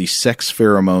of the sex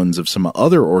pheromones of some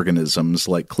other organisms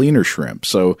like cleaner shrimp.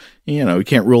 So, you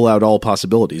can't rule out all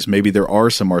possibilities. Maybe there are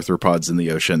some arthropods in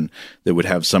the ocean that would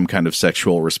have some kind of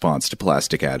sexual response to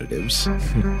plastic additives.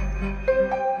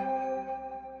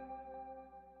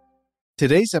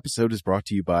 Today's episode is brought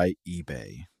to you by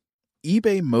eBay.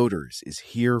 eBay Motors is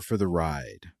here for the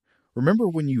ride. Remember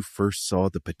when you first saw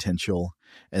the potential?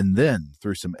 And then,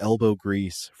 through some elbow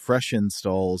grease, fresh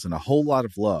installs, and a whole lot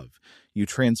of love, you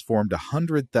transformed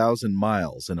 100,000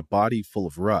 miles and a body full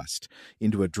of rust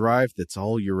into a drive that's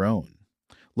all your own.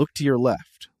 Look to your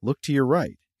left. Look to your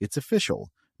right. It's official.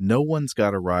 No one's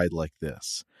got a ride like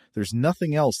this. There's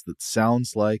nothing else that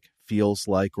sounds like, feels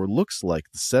like, or looks like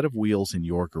the set of wheels in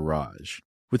your garage.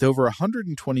 With over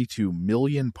 122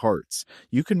 million parts,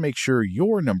 you can make sure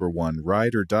your number one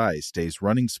ride or die stays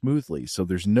running smoothly, so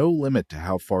there's no limit to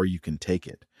how far you can take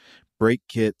it. Brake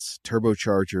kits,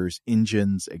 turbochargers,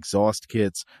 engines, exhaust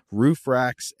kits, roof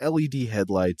racks, LED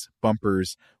headlights,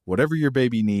 bumpers, whatever your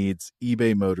baby needs,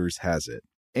 eBay Motors has it.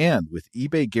 And with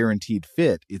eBay Guaranteed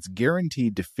Fit, it's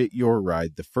guaranteed to fit your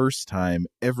ride the first time,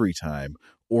 every time,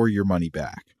 or your money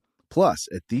back. Plus,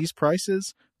 at these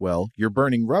prices, well, you're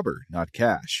burning rubber, not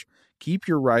cash. Keep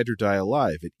your ride or die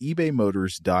alive at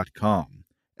ebaymotors.com.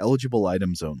 Eligible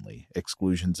items only.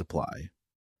 Exclusions apply.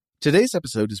 Today's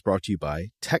episode is brought to you by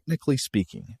Technically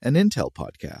Speaking, an Intel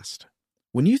podcast.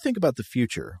 When you think about the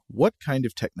future, what kind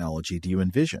of technology do you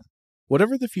envision?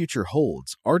 Whatever the future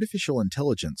holds, artificial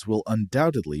intelligence will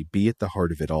undoubtedly be at the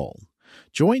heart of it all.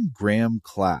 Join Graham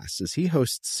Class as he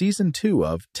hosts Season 2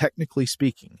 of Technically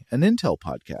Speaking, an Intel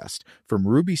podcast from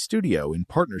Ruby Studio in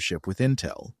partnership with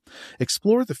Intel.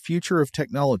 Explore the future of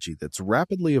technology that's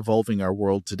rapidly evolving our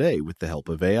world today with the help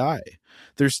of AI.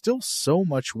 There's still so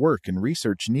much work and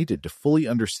research needed to fully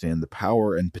understand the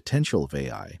power and potential of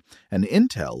AI, and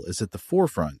Intel is at the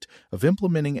forefront of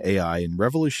implementing AI in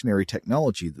revolutionary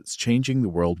technology that's changing the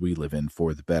world we live in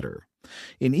for the better.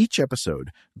 In each episode,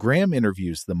 Graham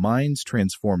interviews the minds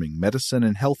transforming medicine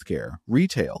and healthcare,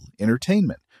 retail,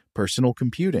 entertainment, personal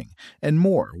computing, and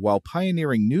more while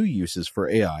pioneering new uses for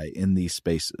AI in these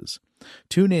spaces.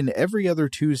 Tune in every other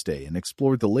Tuesday and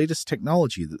explore the latest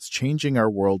technology that's changing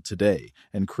our world today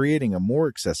and creating a more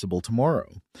accessible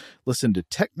tomorrow. Listen to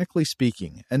Technically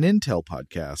Speaking, an Intel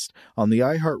podcast on the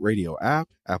iHeartRadio app,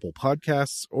 Apple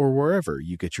Podcasts, or wherever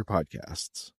you get your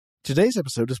podcasts. Today's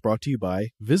episode is brought to you by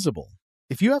Visible.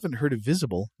 If you haven't heard of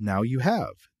Visible, now you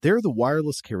have. They're the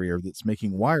wireless carrier that's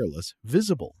making wireless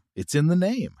visible. It's in the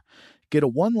name. Get a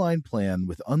one-line plan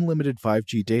with unlimited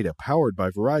 5G data powered by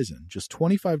Verizon, just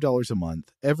 $25 a month,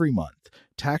 every month,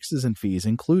 taxes and fees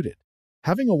included.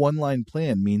 Having a one-line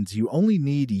plan means you only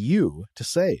need you to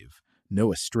save.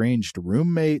 No estranged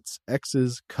roommates,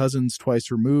 exes, cousins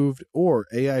twice removed, or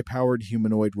AI-powered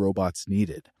humanoid robots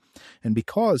needed. And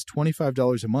because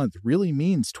 $25 a month really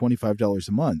means $25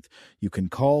 a month, you can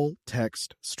call,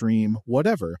 text, stream,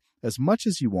 whatever, as much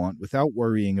as you want without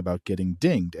worrying about getting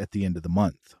dinged at the end of the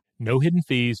month. No hidden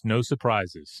fees, no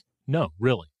surprises. No,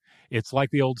 really. It's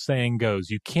like the old saying goes,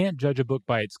 you can't judge a book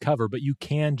by its cover, but you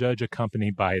can judge a company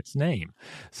by its name.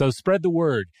 So spread the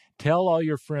word. Tell all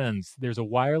your friends there's a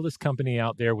wireless company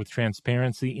out there with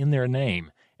transparency in their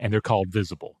name, and they're called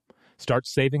Visible. Start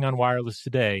saving on wireless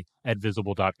today at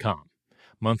Visible.com.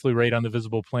 Monthly rate on the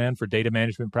Visible plan for data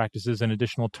management practices and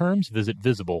additional terms, visit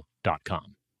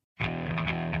Visible.com.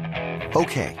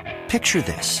 Okay, picture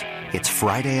this. It's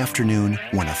Friday afternoon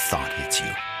when a thought hits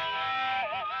you.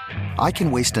 I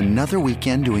can waste another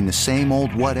weekend doing the same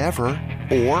old whatever,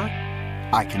 or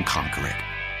I can conquer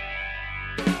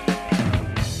it.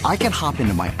 I can hop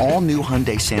into my all-new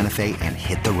Hyundai Santa Fe and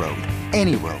hit the road.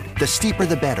 Any road. The steeper,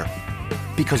 the better.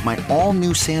 Because my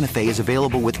all-new Santa Fe is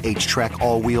available with H-Track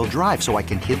all-wheel drive, so I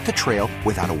can hit the trail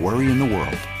without a worry in the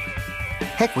world.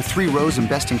 Heck, with 3 rows and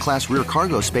best-in-class rear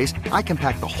cargo space, I can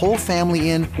pack the whole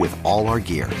family in with all our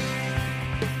gear.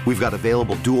 We've got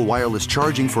available dual wireless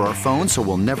charging for our phones, so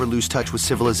we'll never lose touch with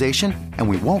civilization, and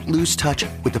we won't lose touch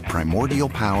with the primordial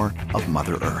power of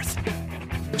Mother Earth.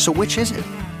 So which is it?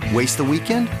 Waste the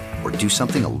weekend or do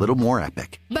something a little more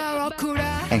epic?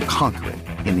 And conquer it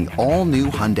in the all-new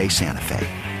Hyundai Santa Fe.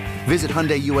 Visit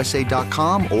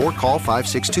HyundaiUSA.com or call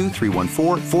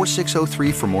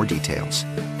 562-314-4603 for more details.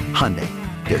 Hyundai,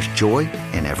 there's joy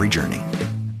in every journey.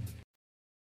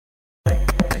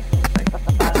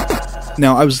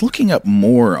 Now, I was looking up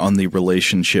more on the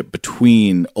relationship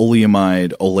between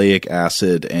oleamide, oleic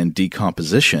acid, and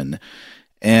decomposition,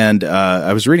 and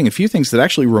I was reading a few things that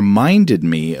actually reminded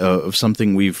me of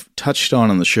something we've touched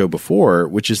on the show before,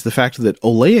 which is the fact that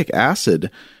oleic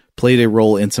acid played a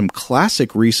role in some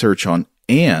classic research on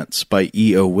ants by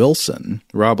E.O. Wilson.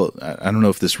 Rob, I don't know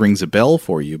if this rings a bell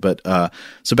for you, but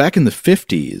so back in the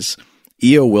 50s,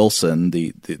 E.O. Wilson,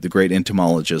 the great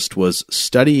entomologist, was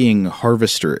studying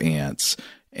harvester ants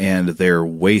and their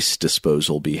waste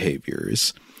disposal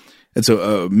behaviors. And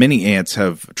so many ants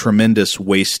have tremendous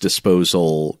waste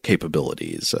disposal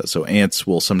capabilities. So ants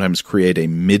will sometimes create a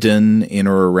midden in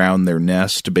or around their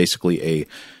nest, basically a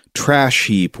trash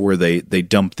heap where they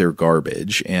dump their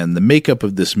garbage. And the makeup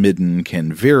of this midden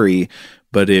can vary,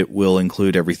 but it will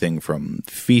include everything from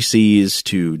feces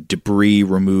to debris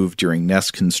removed during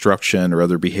nest construction or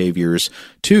other behaviors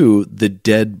to the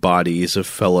dead bodies of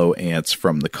fellow ants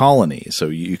from the colony. So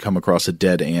you come across a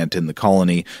dead ant in the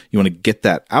colony, you want to get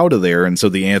that out of there, and so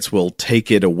the ants will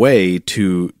take it away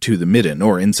to the midden,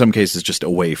 or in some cases just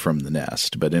away from the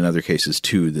nest, but in other cases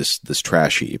to this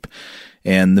trash heap.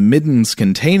 And the middens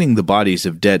containing the bodies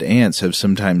of dead ants have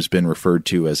sometimes been referred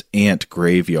to as ant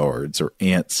graveyards or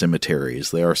ant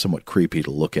cemeteries. They are somewhat creepy to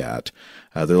look at.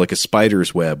 They're like a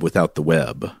spider's web without the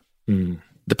web. Mm.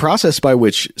 The process by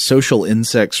which social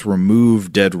insects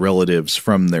remove dead relatives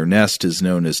from their nest is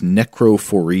known as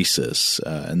necrophoresis,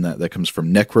 and that comes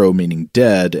from necro meaning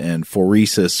dead and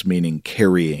phoresis meaning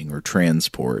carrying or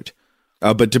transport.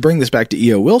 But to bring this back to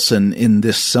E.O. Wilson, in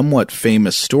this somewhat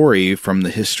famous story from the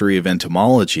history of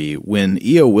entomology, when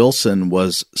E.O. Wilson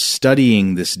was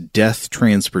studying this death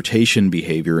transportation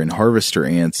behavior in harvester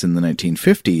ants in the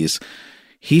 1950s,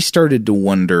 he started to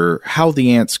wonder how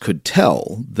the ants could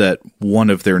tell that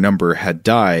one of their number had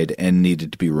died and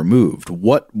needed to be removed.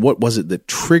 What was it that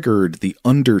triggered the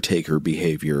undertaker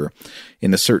behavior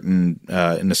in a certain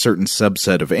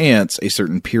subset of ants a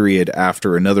certain period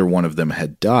after another one of them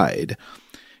had died?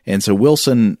 And so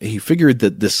Wilson, he figured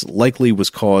that this likely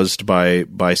was caused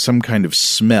by some kind of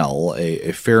smell,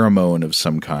 a pheromone of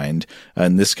some kind.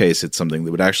 In this case, it's something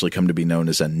that would actually come to be known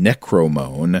as a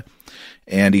necromone.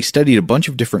 And he studied a bunch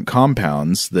of different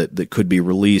compounds that could be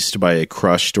released by a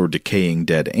crushed or decaying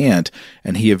dead ant,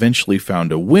 and he eventually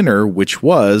found a winner, which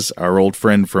was our old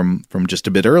friend from just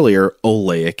a bit earlier,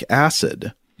 oleic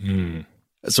acid.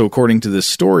 So according to this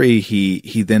story,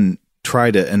 he then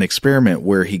tried an experiment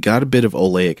where he got a bit of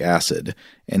oleic acid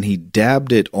and he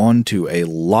dabbed it onto a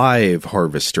live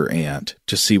harvester ant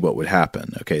to see what would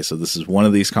happen. Okay, so this is one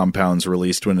of these compounds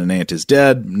released when an ant is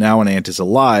dead. Now an ant is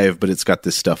alive, but it's got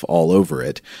this stuff all over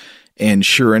it. And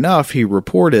sure enough, he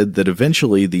reported that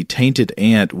eventually the tainted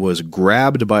ant was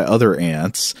grabbed by other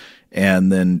ants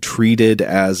and then treated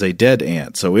as a dead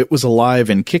ant. So it was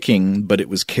alive and kicking, but it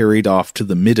was carried off to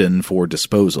the midden for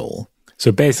disposal.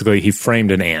 So basically, he framed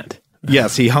an ant.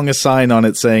 Yes, he hung a sign on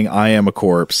it saying, "I am a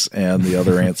corpse," and the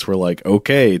other ants were like,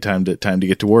 "Okay, time to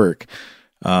get to work."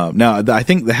 Now, I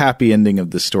think the happy ending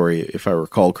of this story, if I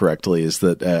recall correctly, is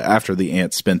that after the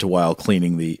ant spent a while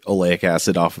cleaning the oleic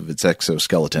acid off of its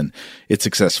exoskeleton, it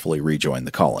successfully rejoined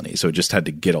the colony. So it just had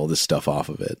to get all this stuff off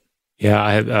of it. Yeah,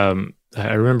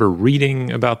 I remember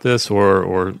reading about this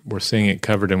or seeing it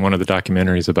covered in one of the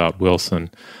documentaries about Wilson.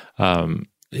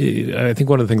 I think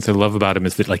one of the things I love about him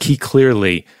is that, like, he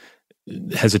clearly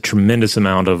has a tremendous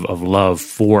amount of love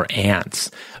for ants,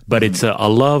 but it's a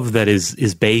love that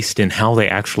is based in how they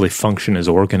actually function as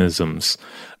organisms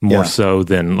more so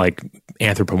than like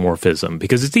anthropomorphism,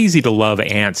 because it's easy to love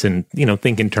ants and,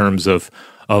 think in terms of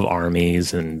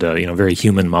armies and, very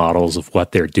human models of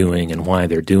what they're doing and why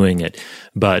they're doing it.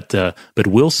 But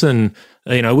Wilson,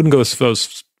 I wouldn't go as far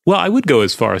as, well, I would go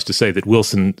as far as to say that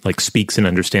Wilson speaks and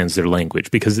understands their language,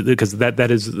 because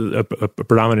that is a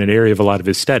predominant area of a lot of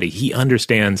his study. He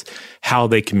understands how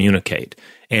they communicate,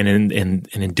 and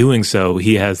in doing so,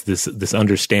 he has this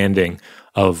understanding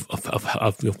of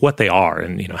what they are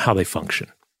and how they function.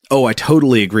 Oh, I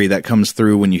totally agree. That comes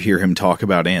through when you hear him talk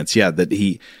about ants. Yeah, that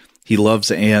he loves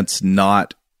ants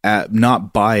not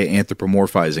by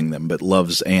anthropomorphizing them, but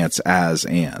loves ants as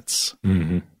ants.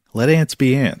 Mm-hmm. Let ants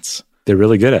be ants. They're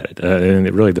really good at it, and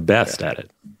they're really the best at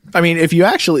it. I mean, if you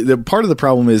actually, the part of the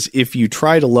problem is if you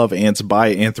try to love ants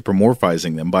by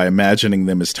anthropomorphizing them, by imagining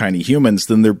them as tiny humans,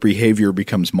 then their behavior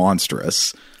becomes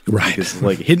monstrous. Right.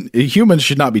 Because humans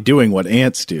should not be doing what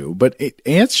ants do, but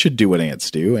ants should do what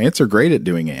ants do. Ants are great at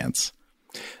doing ants.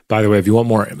 By the way, if you want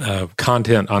more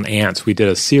content on ants, we did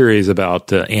a series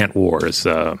about ant wars.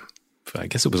 I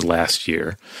guess it was last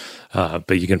year.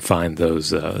 But you can find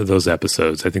those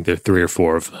episodes. I think there are 3 or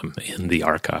 4 of them in the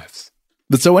archives.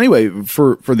 But so anyway,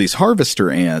 for these harvester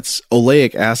ants,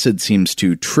 oleic acid seems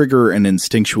to trigger an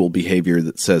instinctual behavior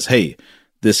that says, hey,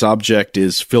 this object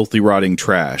is filthy, rotting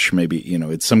trash. Maybe,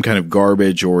 it's some kind of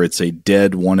garbage, or it's a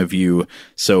dead one of you.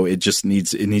 So it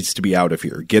needs to be out of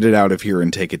here. Get it out of here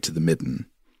and take it to the midden.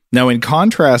 Now, in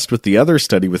contrast with the other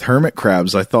study with hermit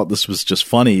crabs, I thought this was just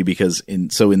funny because in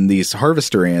these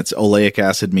harvester ants, oleic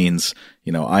acid means,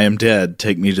 I am dead,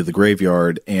 take me to the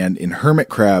graveyard. And in hermit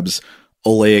crabs,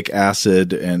 oleic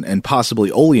acid and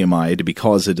possibly oleamide,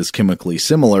 because it is chemically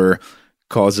similar,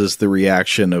 causes the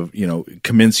reaction of,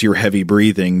 commence your heavy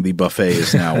breathing, the buffet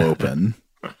is now open.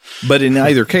 But in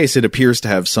either case, it appears to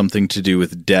have something to do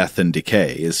with death and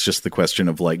decay. It's just the question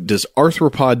of does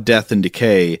arthropod death and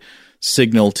decay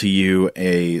signal to you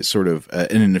a sort of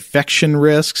an infection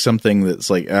risk, something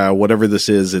that's whatever this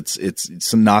is,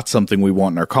 it's not something we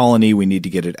want in our colony, we need to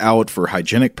get it out for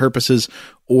hygienic purposes,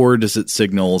 or does it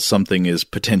signal something is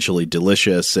potentially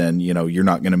delicious and, you're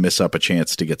not going to miss up a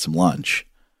chance to get some lunch?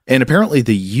 And apparently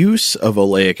the use of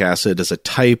oleic acid as a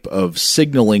type of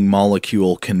signaling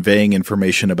molecule conveying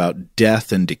information about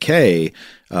death and decay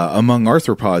among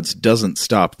arthropods doesn't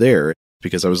stop there.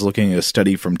 Because I was looking at a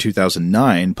study from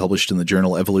 2009 published in the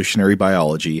journal Evolutionary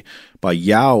Biology by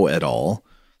Yao et al.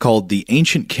 Called The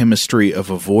Ancient Chemistry of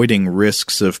Avoiding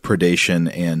Risks of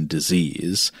Predation and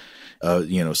Disease.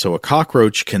 So a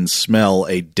cockroach can smell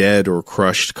a dead or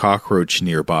crushed cockroach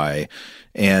nearby.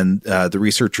 And the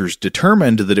researchers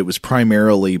determined that it was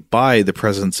primarily by the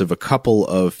presence of a couple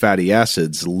of fatty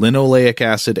acids, linoleic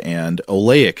acid and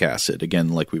oleic acid, again,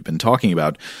 like we've been talking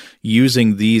about,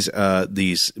 using these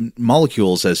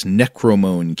molecules as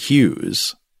necromone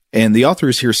cues. And the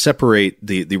authors here separate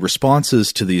the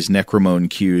responses to these necromone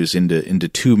cues into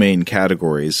two main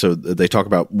categories. So they talk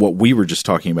about what we were just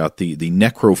talking about, the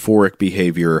necrophoric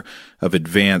behavior of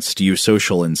advanced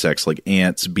eusocial insects like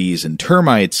ants, bees, and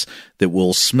termites that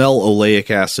will smell oleic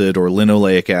acid or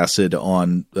linoleic acid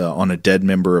on a dead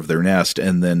member of their nest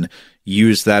and then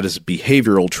use that as a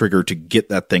behavioral trigger to get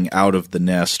that thing out of the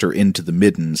nest or into the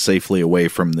midden safely away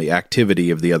from the activity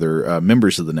of the other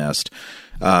members of the nest.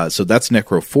 So that's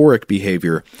necrophoric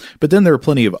behavior. But then there are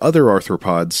plenty of other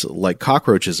arthropods, like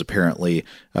cockroaches apparently.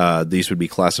 These would be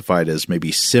classified as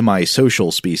maybe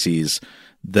semi-social species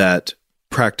that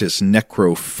practice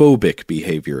necrophobic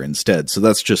behavior instead. So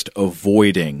that's just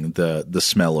avoiding the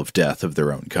smell of death of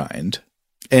their own kind.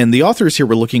 And the authors here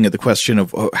were looking at the question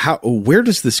of where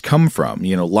does this come from?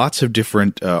 Lots of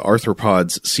different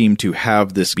arthropods seem to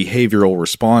have this behavioral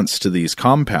response to these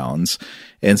compounds.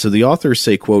 And so the authors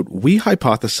say, quote, "We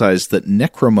hypothesize that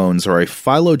necromones are a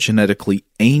phylogenetically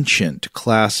ancient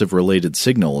class of related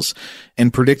signals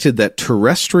and predicted that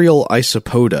terrestrial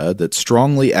isopoda that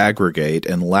strongly aggregate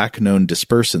and lack known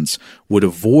dispersants would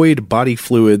avoid body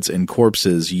fluids and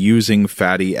corpses using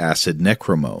fatty acid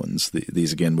necromones."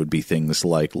 These, again, would be things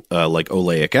like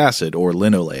oleic acid or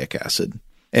linoleic acid.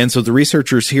 And so the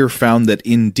researchers here found that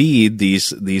indeed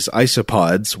these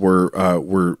isopods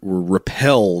were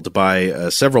repelled by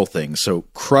several things. So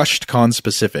crushed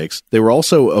conspecifics. They were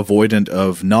also avoidant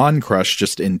of non-crushed,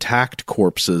 just intact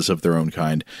corpses of their own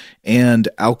kind, and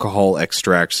alcohol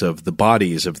extracts of the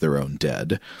bodies of their own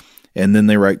dead. And then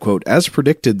they write, quote, "As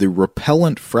predicted, the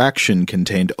repellent fraction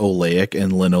contained oleic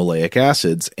and linoleic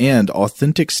acids, and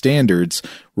authentic standards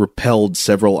repelled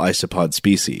several isopod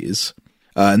species."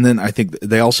 And then I think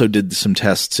they also did some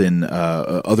tests in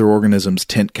other organisms,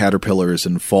 tent caterpillars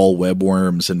and fall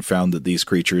webworms, and found that these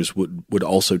creatures would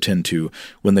also tend to,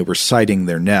 when they were siting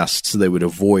their nests, they would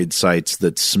avoid sites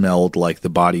that smelled like the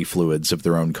body fluids of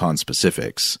their own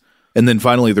conspecifics. And then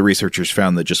finally, the researchers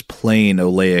found that just plain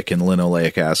oleic and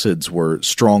linoleic acids were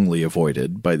strongly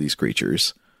avoided by these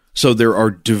creatures. So there are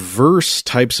diverse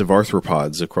types of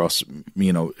arthropods across,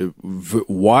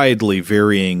 widely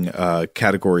varying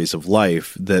categories of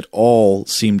life that all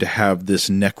seem to have this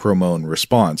necromone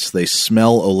response. They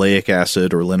smell oleic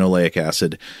acid or linoleic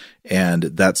acid, and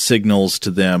that signals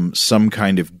to them some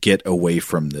kind of get away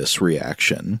from this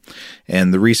reaction.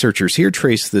 And the researchers here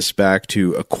trace this back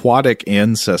to aquatic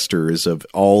ancestors of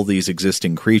all these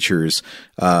existing creatures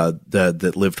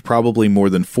that lived probably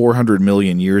more than 400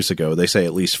 million years ago. They say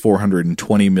at least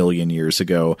 420 million years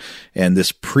ago. And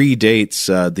this predates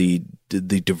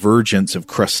the divergence of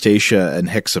Crustacea and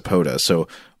Hexapoda. So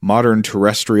modern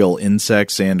terrestrial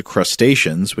insects and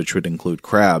crustaceans, which would include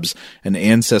crabs, an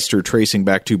ancestor tracing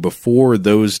back to before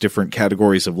those different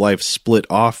categories of life split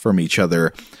off from each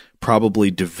other,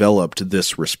 probably developed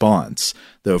this response.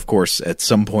 Though, of course, at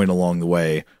some point along the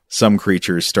way, some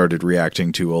creatures started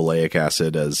reacting to oleic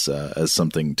acid as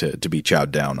something to be chowed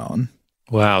down on.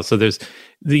 Wow. So there's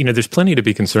plenty to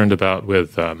be concerned about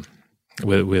with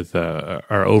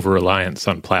our over-reliance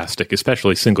on plastic,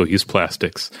 especially single-use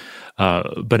plastics.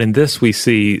 But in this, we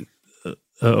see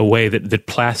a way that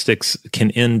plastics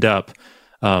can end up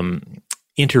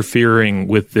interfering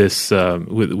with this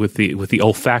with the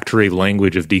olfactory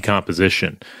language of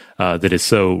decomposition that is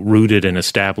so rooted and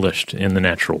established in the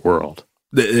natural world.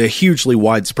 The hugely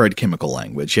widespread chemical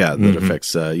language, that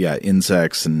affects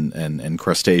insects and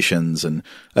crustaceans, and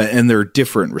there are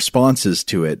different responses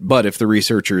to it. But if the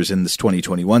researchers in this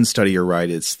 2021 study are right,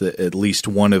 it's at least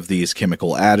one of these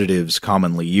chemical additives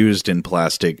commonly used in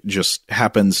plastic just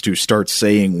happens to start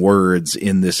saying words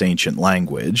in this ancient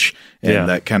language, and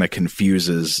that kind of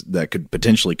could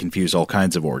potentially confuse all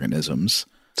kinds of organisms.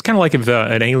 It's kind of like if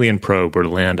an alien probe were to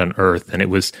land on Earth, and it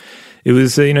was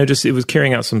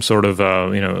carrying out some sort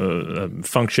of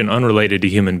function unrelated to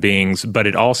human beings, but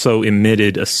it also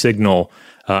emitted a signal,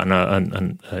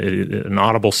 an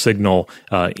audible signal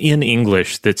in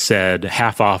English that said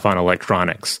 "half off on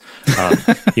electronics,"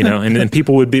 and then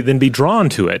people would be drawn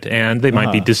to it, and they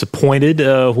might be disappointed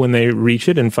when they reach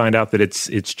it and find out that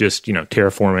it's just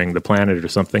terraforming the planet or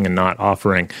something and not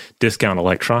offering discount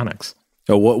electronics.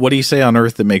 So what do you say on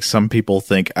Earth that makes some people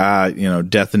think,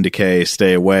 death and decay,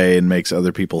 stay away, and makes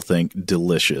other people think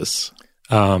delicious?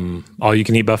 All you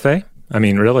can eat buffet? I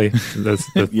mean, really? That's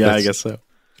I guess so.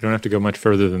 You don't have to go much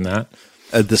further than that.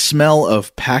 The smell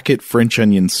of packet French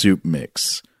onion soup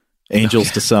mix. Angels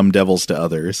to some, devils to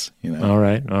others. You know. All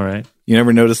right. You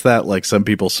never notice that? Like some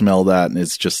people smell that and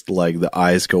it's just like the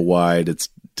eyes go wide. It's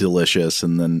delicious.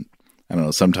 And then, I don't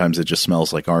know, sometimes it just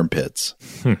smells like armpits.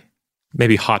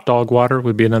 Maybe hot dog water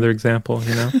would be another example,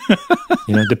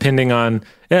 depending on,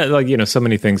 so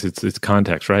many things, it's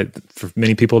context, right? For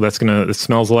many people, it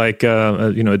smells like,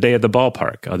 a day at the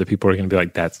ballpark. Other people are going to be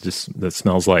like, that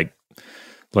smells like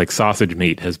sausage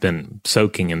meat has been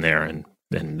soaking in there and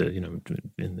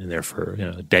in there for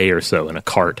a day or so in a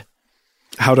cart.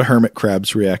 How do hermit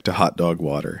crabs react to hot dog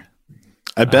water?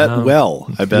 I bet.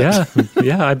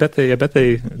 Yeah, I bet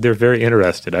they're very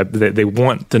interested. They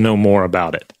want to know more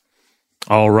about it.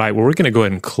 All right. Well, we're going to go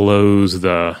ahead and close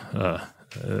the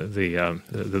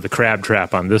crab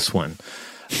trap on this one.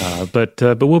 But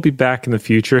we'll be back in the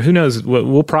future. Who knows?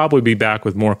 We'll probably be back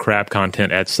with more crab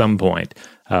content at some point.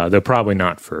 Though probably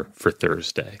not for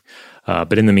Thursday.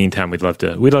 But in the meantime, we'd love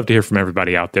to hear from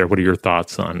everybody out there. What are your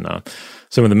thoughts on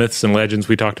some of the myths and legends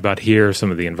we talked about here,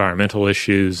 some of the environmental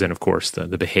issues, and of course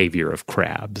the behavior of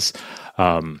crabs?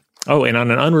 And on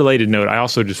an unrelated note, I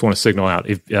also just want to signal out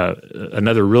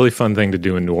another really fun thing to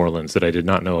do in New Orleans that I did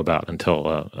not know about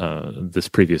until this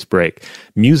previous break.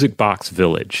 Music Box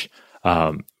Village,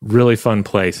 really fun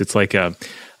place. It's like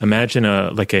imagine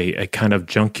a kind of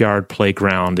junkyard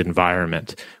playground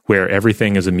environment where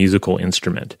everything is a musical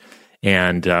instrument.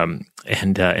 And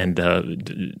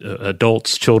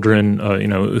adults, children,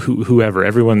 whoever,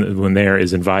 everyone there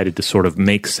is invited to sort of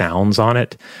make sounds on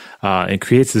it. It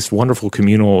creates this wonderful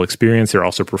communal experience. There are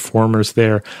also performers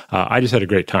there. I just had a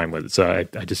great time with it. So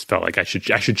I just felt like I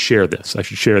should share this. I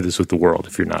should share this with the world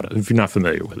if you're not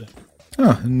familiar with it.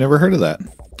 Oh, never heard of that.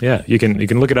 Yeah, you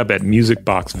can look it up at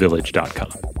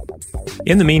musicboxvillage.com.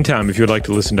 In the meantime, if you would like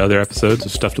to listen to other episodes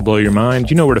of Stuff to Blow Your Mind,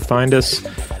 you know where to find us.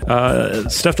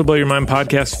 Stuff to Blow Your Mind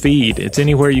podcast feed. It's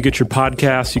anywhere you get your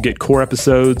podcasts. You get core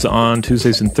episodes on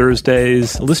Tuesdays and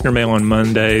Thursdays, listener mail on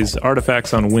Mondays,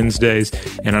 artifacts on Wednesdays,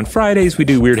 and on Fridays we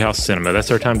do Weird House Cinema.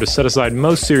 That's our time to set aside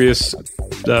most serious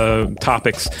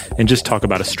topics and just talk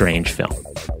about a strange film.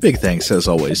 Big thanks, as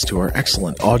always, to our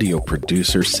excellent audio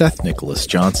producer, Seth Nicholas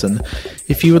Johnson.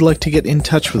 If you would like to get in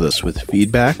touch with us with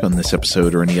feedback on this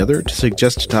episode or any other, to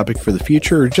suggest a topic for the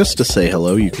future, or just to say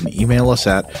hello, you can email us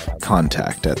at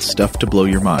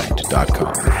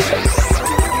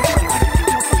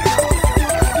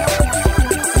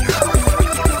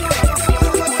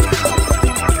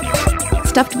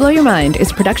Stuff to Blow Your Mind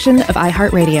is a production of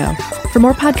iHeartRadio. For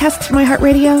more podcasts from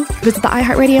iHeartRadio, visit the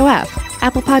iHeartRadio app,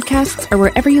 Apple Podcasts, or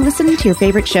wherever you listen to your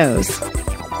favorite shows.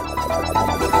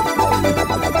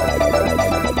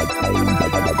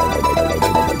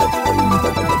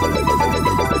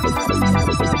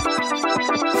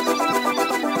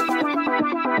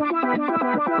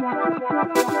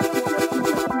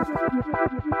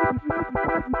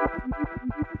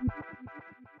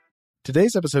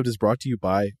 Today's episode is brought to you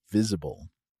by Visible.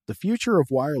 The future of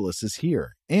wireless is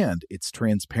here, and it's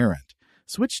transparent.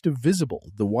 Switch to Visible,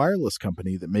 the wireless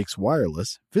company that makes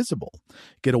wireless visible.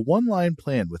 Get a one-line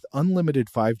plan with unlimited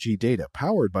 5G data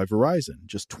powered by Verizon,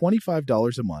 just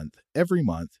 $25 a month, every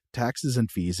month, taxes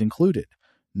and fees included.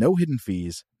 No hidden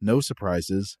fees, no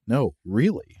surprises, no,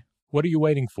 really. What are you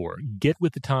waiting for? Get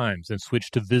with the times and switch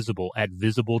to Visible at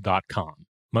Visible.com.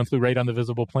 Monthly rate on the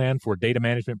Visible plan. For data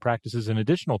management practices and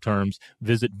additional terms,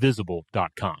 visit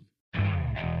Visible.com.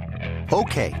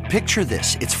 Okay, picture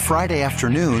this. It's Friday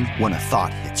afternoon when a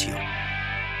thought hits you.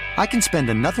 I can spend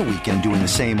another weekend doing the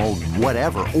same old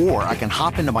whatever, or I can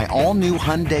hop into my all-new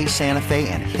Hyundai Santa Fe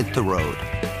and hit the road.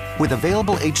 With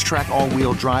available H-Track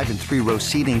all-wheel drive and 3-row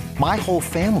seating, my whole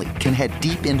family can head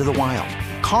deep into the wild.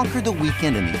 Conquer the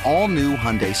weekend in the all-new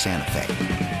Hyundai Santa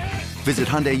Fe. Visit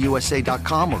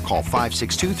HyundaiUSA.com or call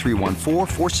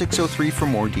 562-314-4603 for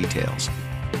more details.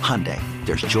 Hyundai,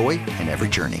 there's joy in every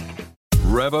journey.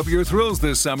 Rev up your thrills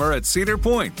this summer at Cedar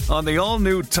Point on the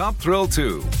all-new Top Thrill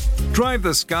 2. Drive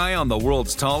the sky on the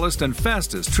world's tallest and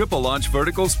fastest triple-launch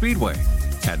vertical speedway.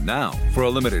 And now, for a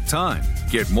limited time,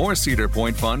 get more Cedar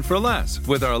Point fun for less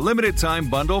with our limited-time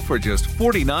bundle for just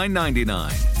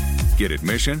 $49.99. Get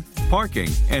admission, parking,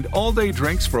 and all-day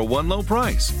drinks for one low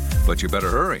price. But you better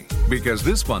hurry, because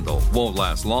this bundle won't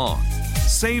last long.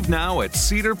 Save now at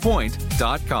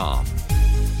cedarpoint.com.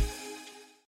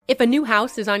 If a new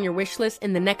house is on your wish list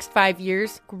in the next 5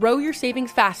 years, grow your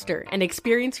savings faster and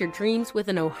experience your dreams with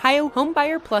an Ohio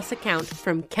Homebuyer Plus account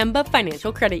from Kemba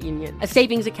Financial Credit Union. A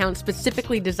savings account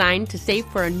specifically designed to save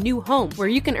for a new home, where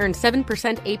you can earn 7%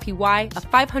 APY,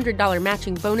 a $500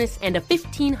 matching bonus, and a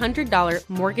 $1,500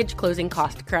 mortgage closing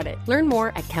cost credit. Learn more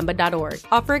at Kemba.org.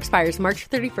 Offer expires March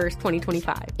 31st,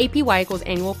 2025. APY equals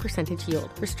annual percentage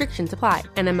yield. Restrictions apply.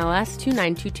 NMLS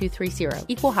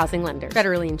 292230. Equal housing lender.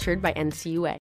 Federally insured by NCUA.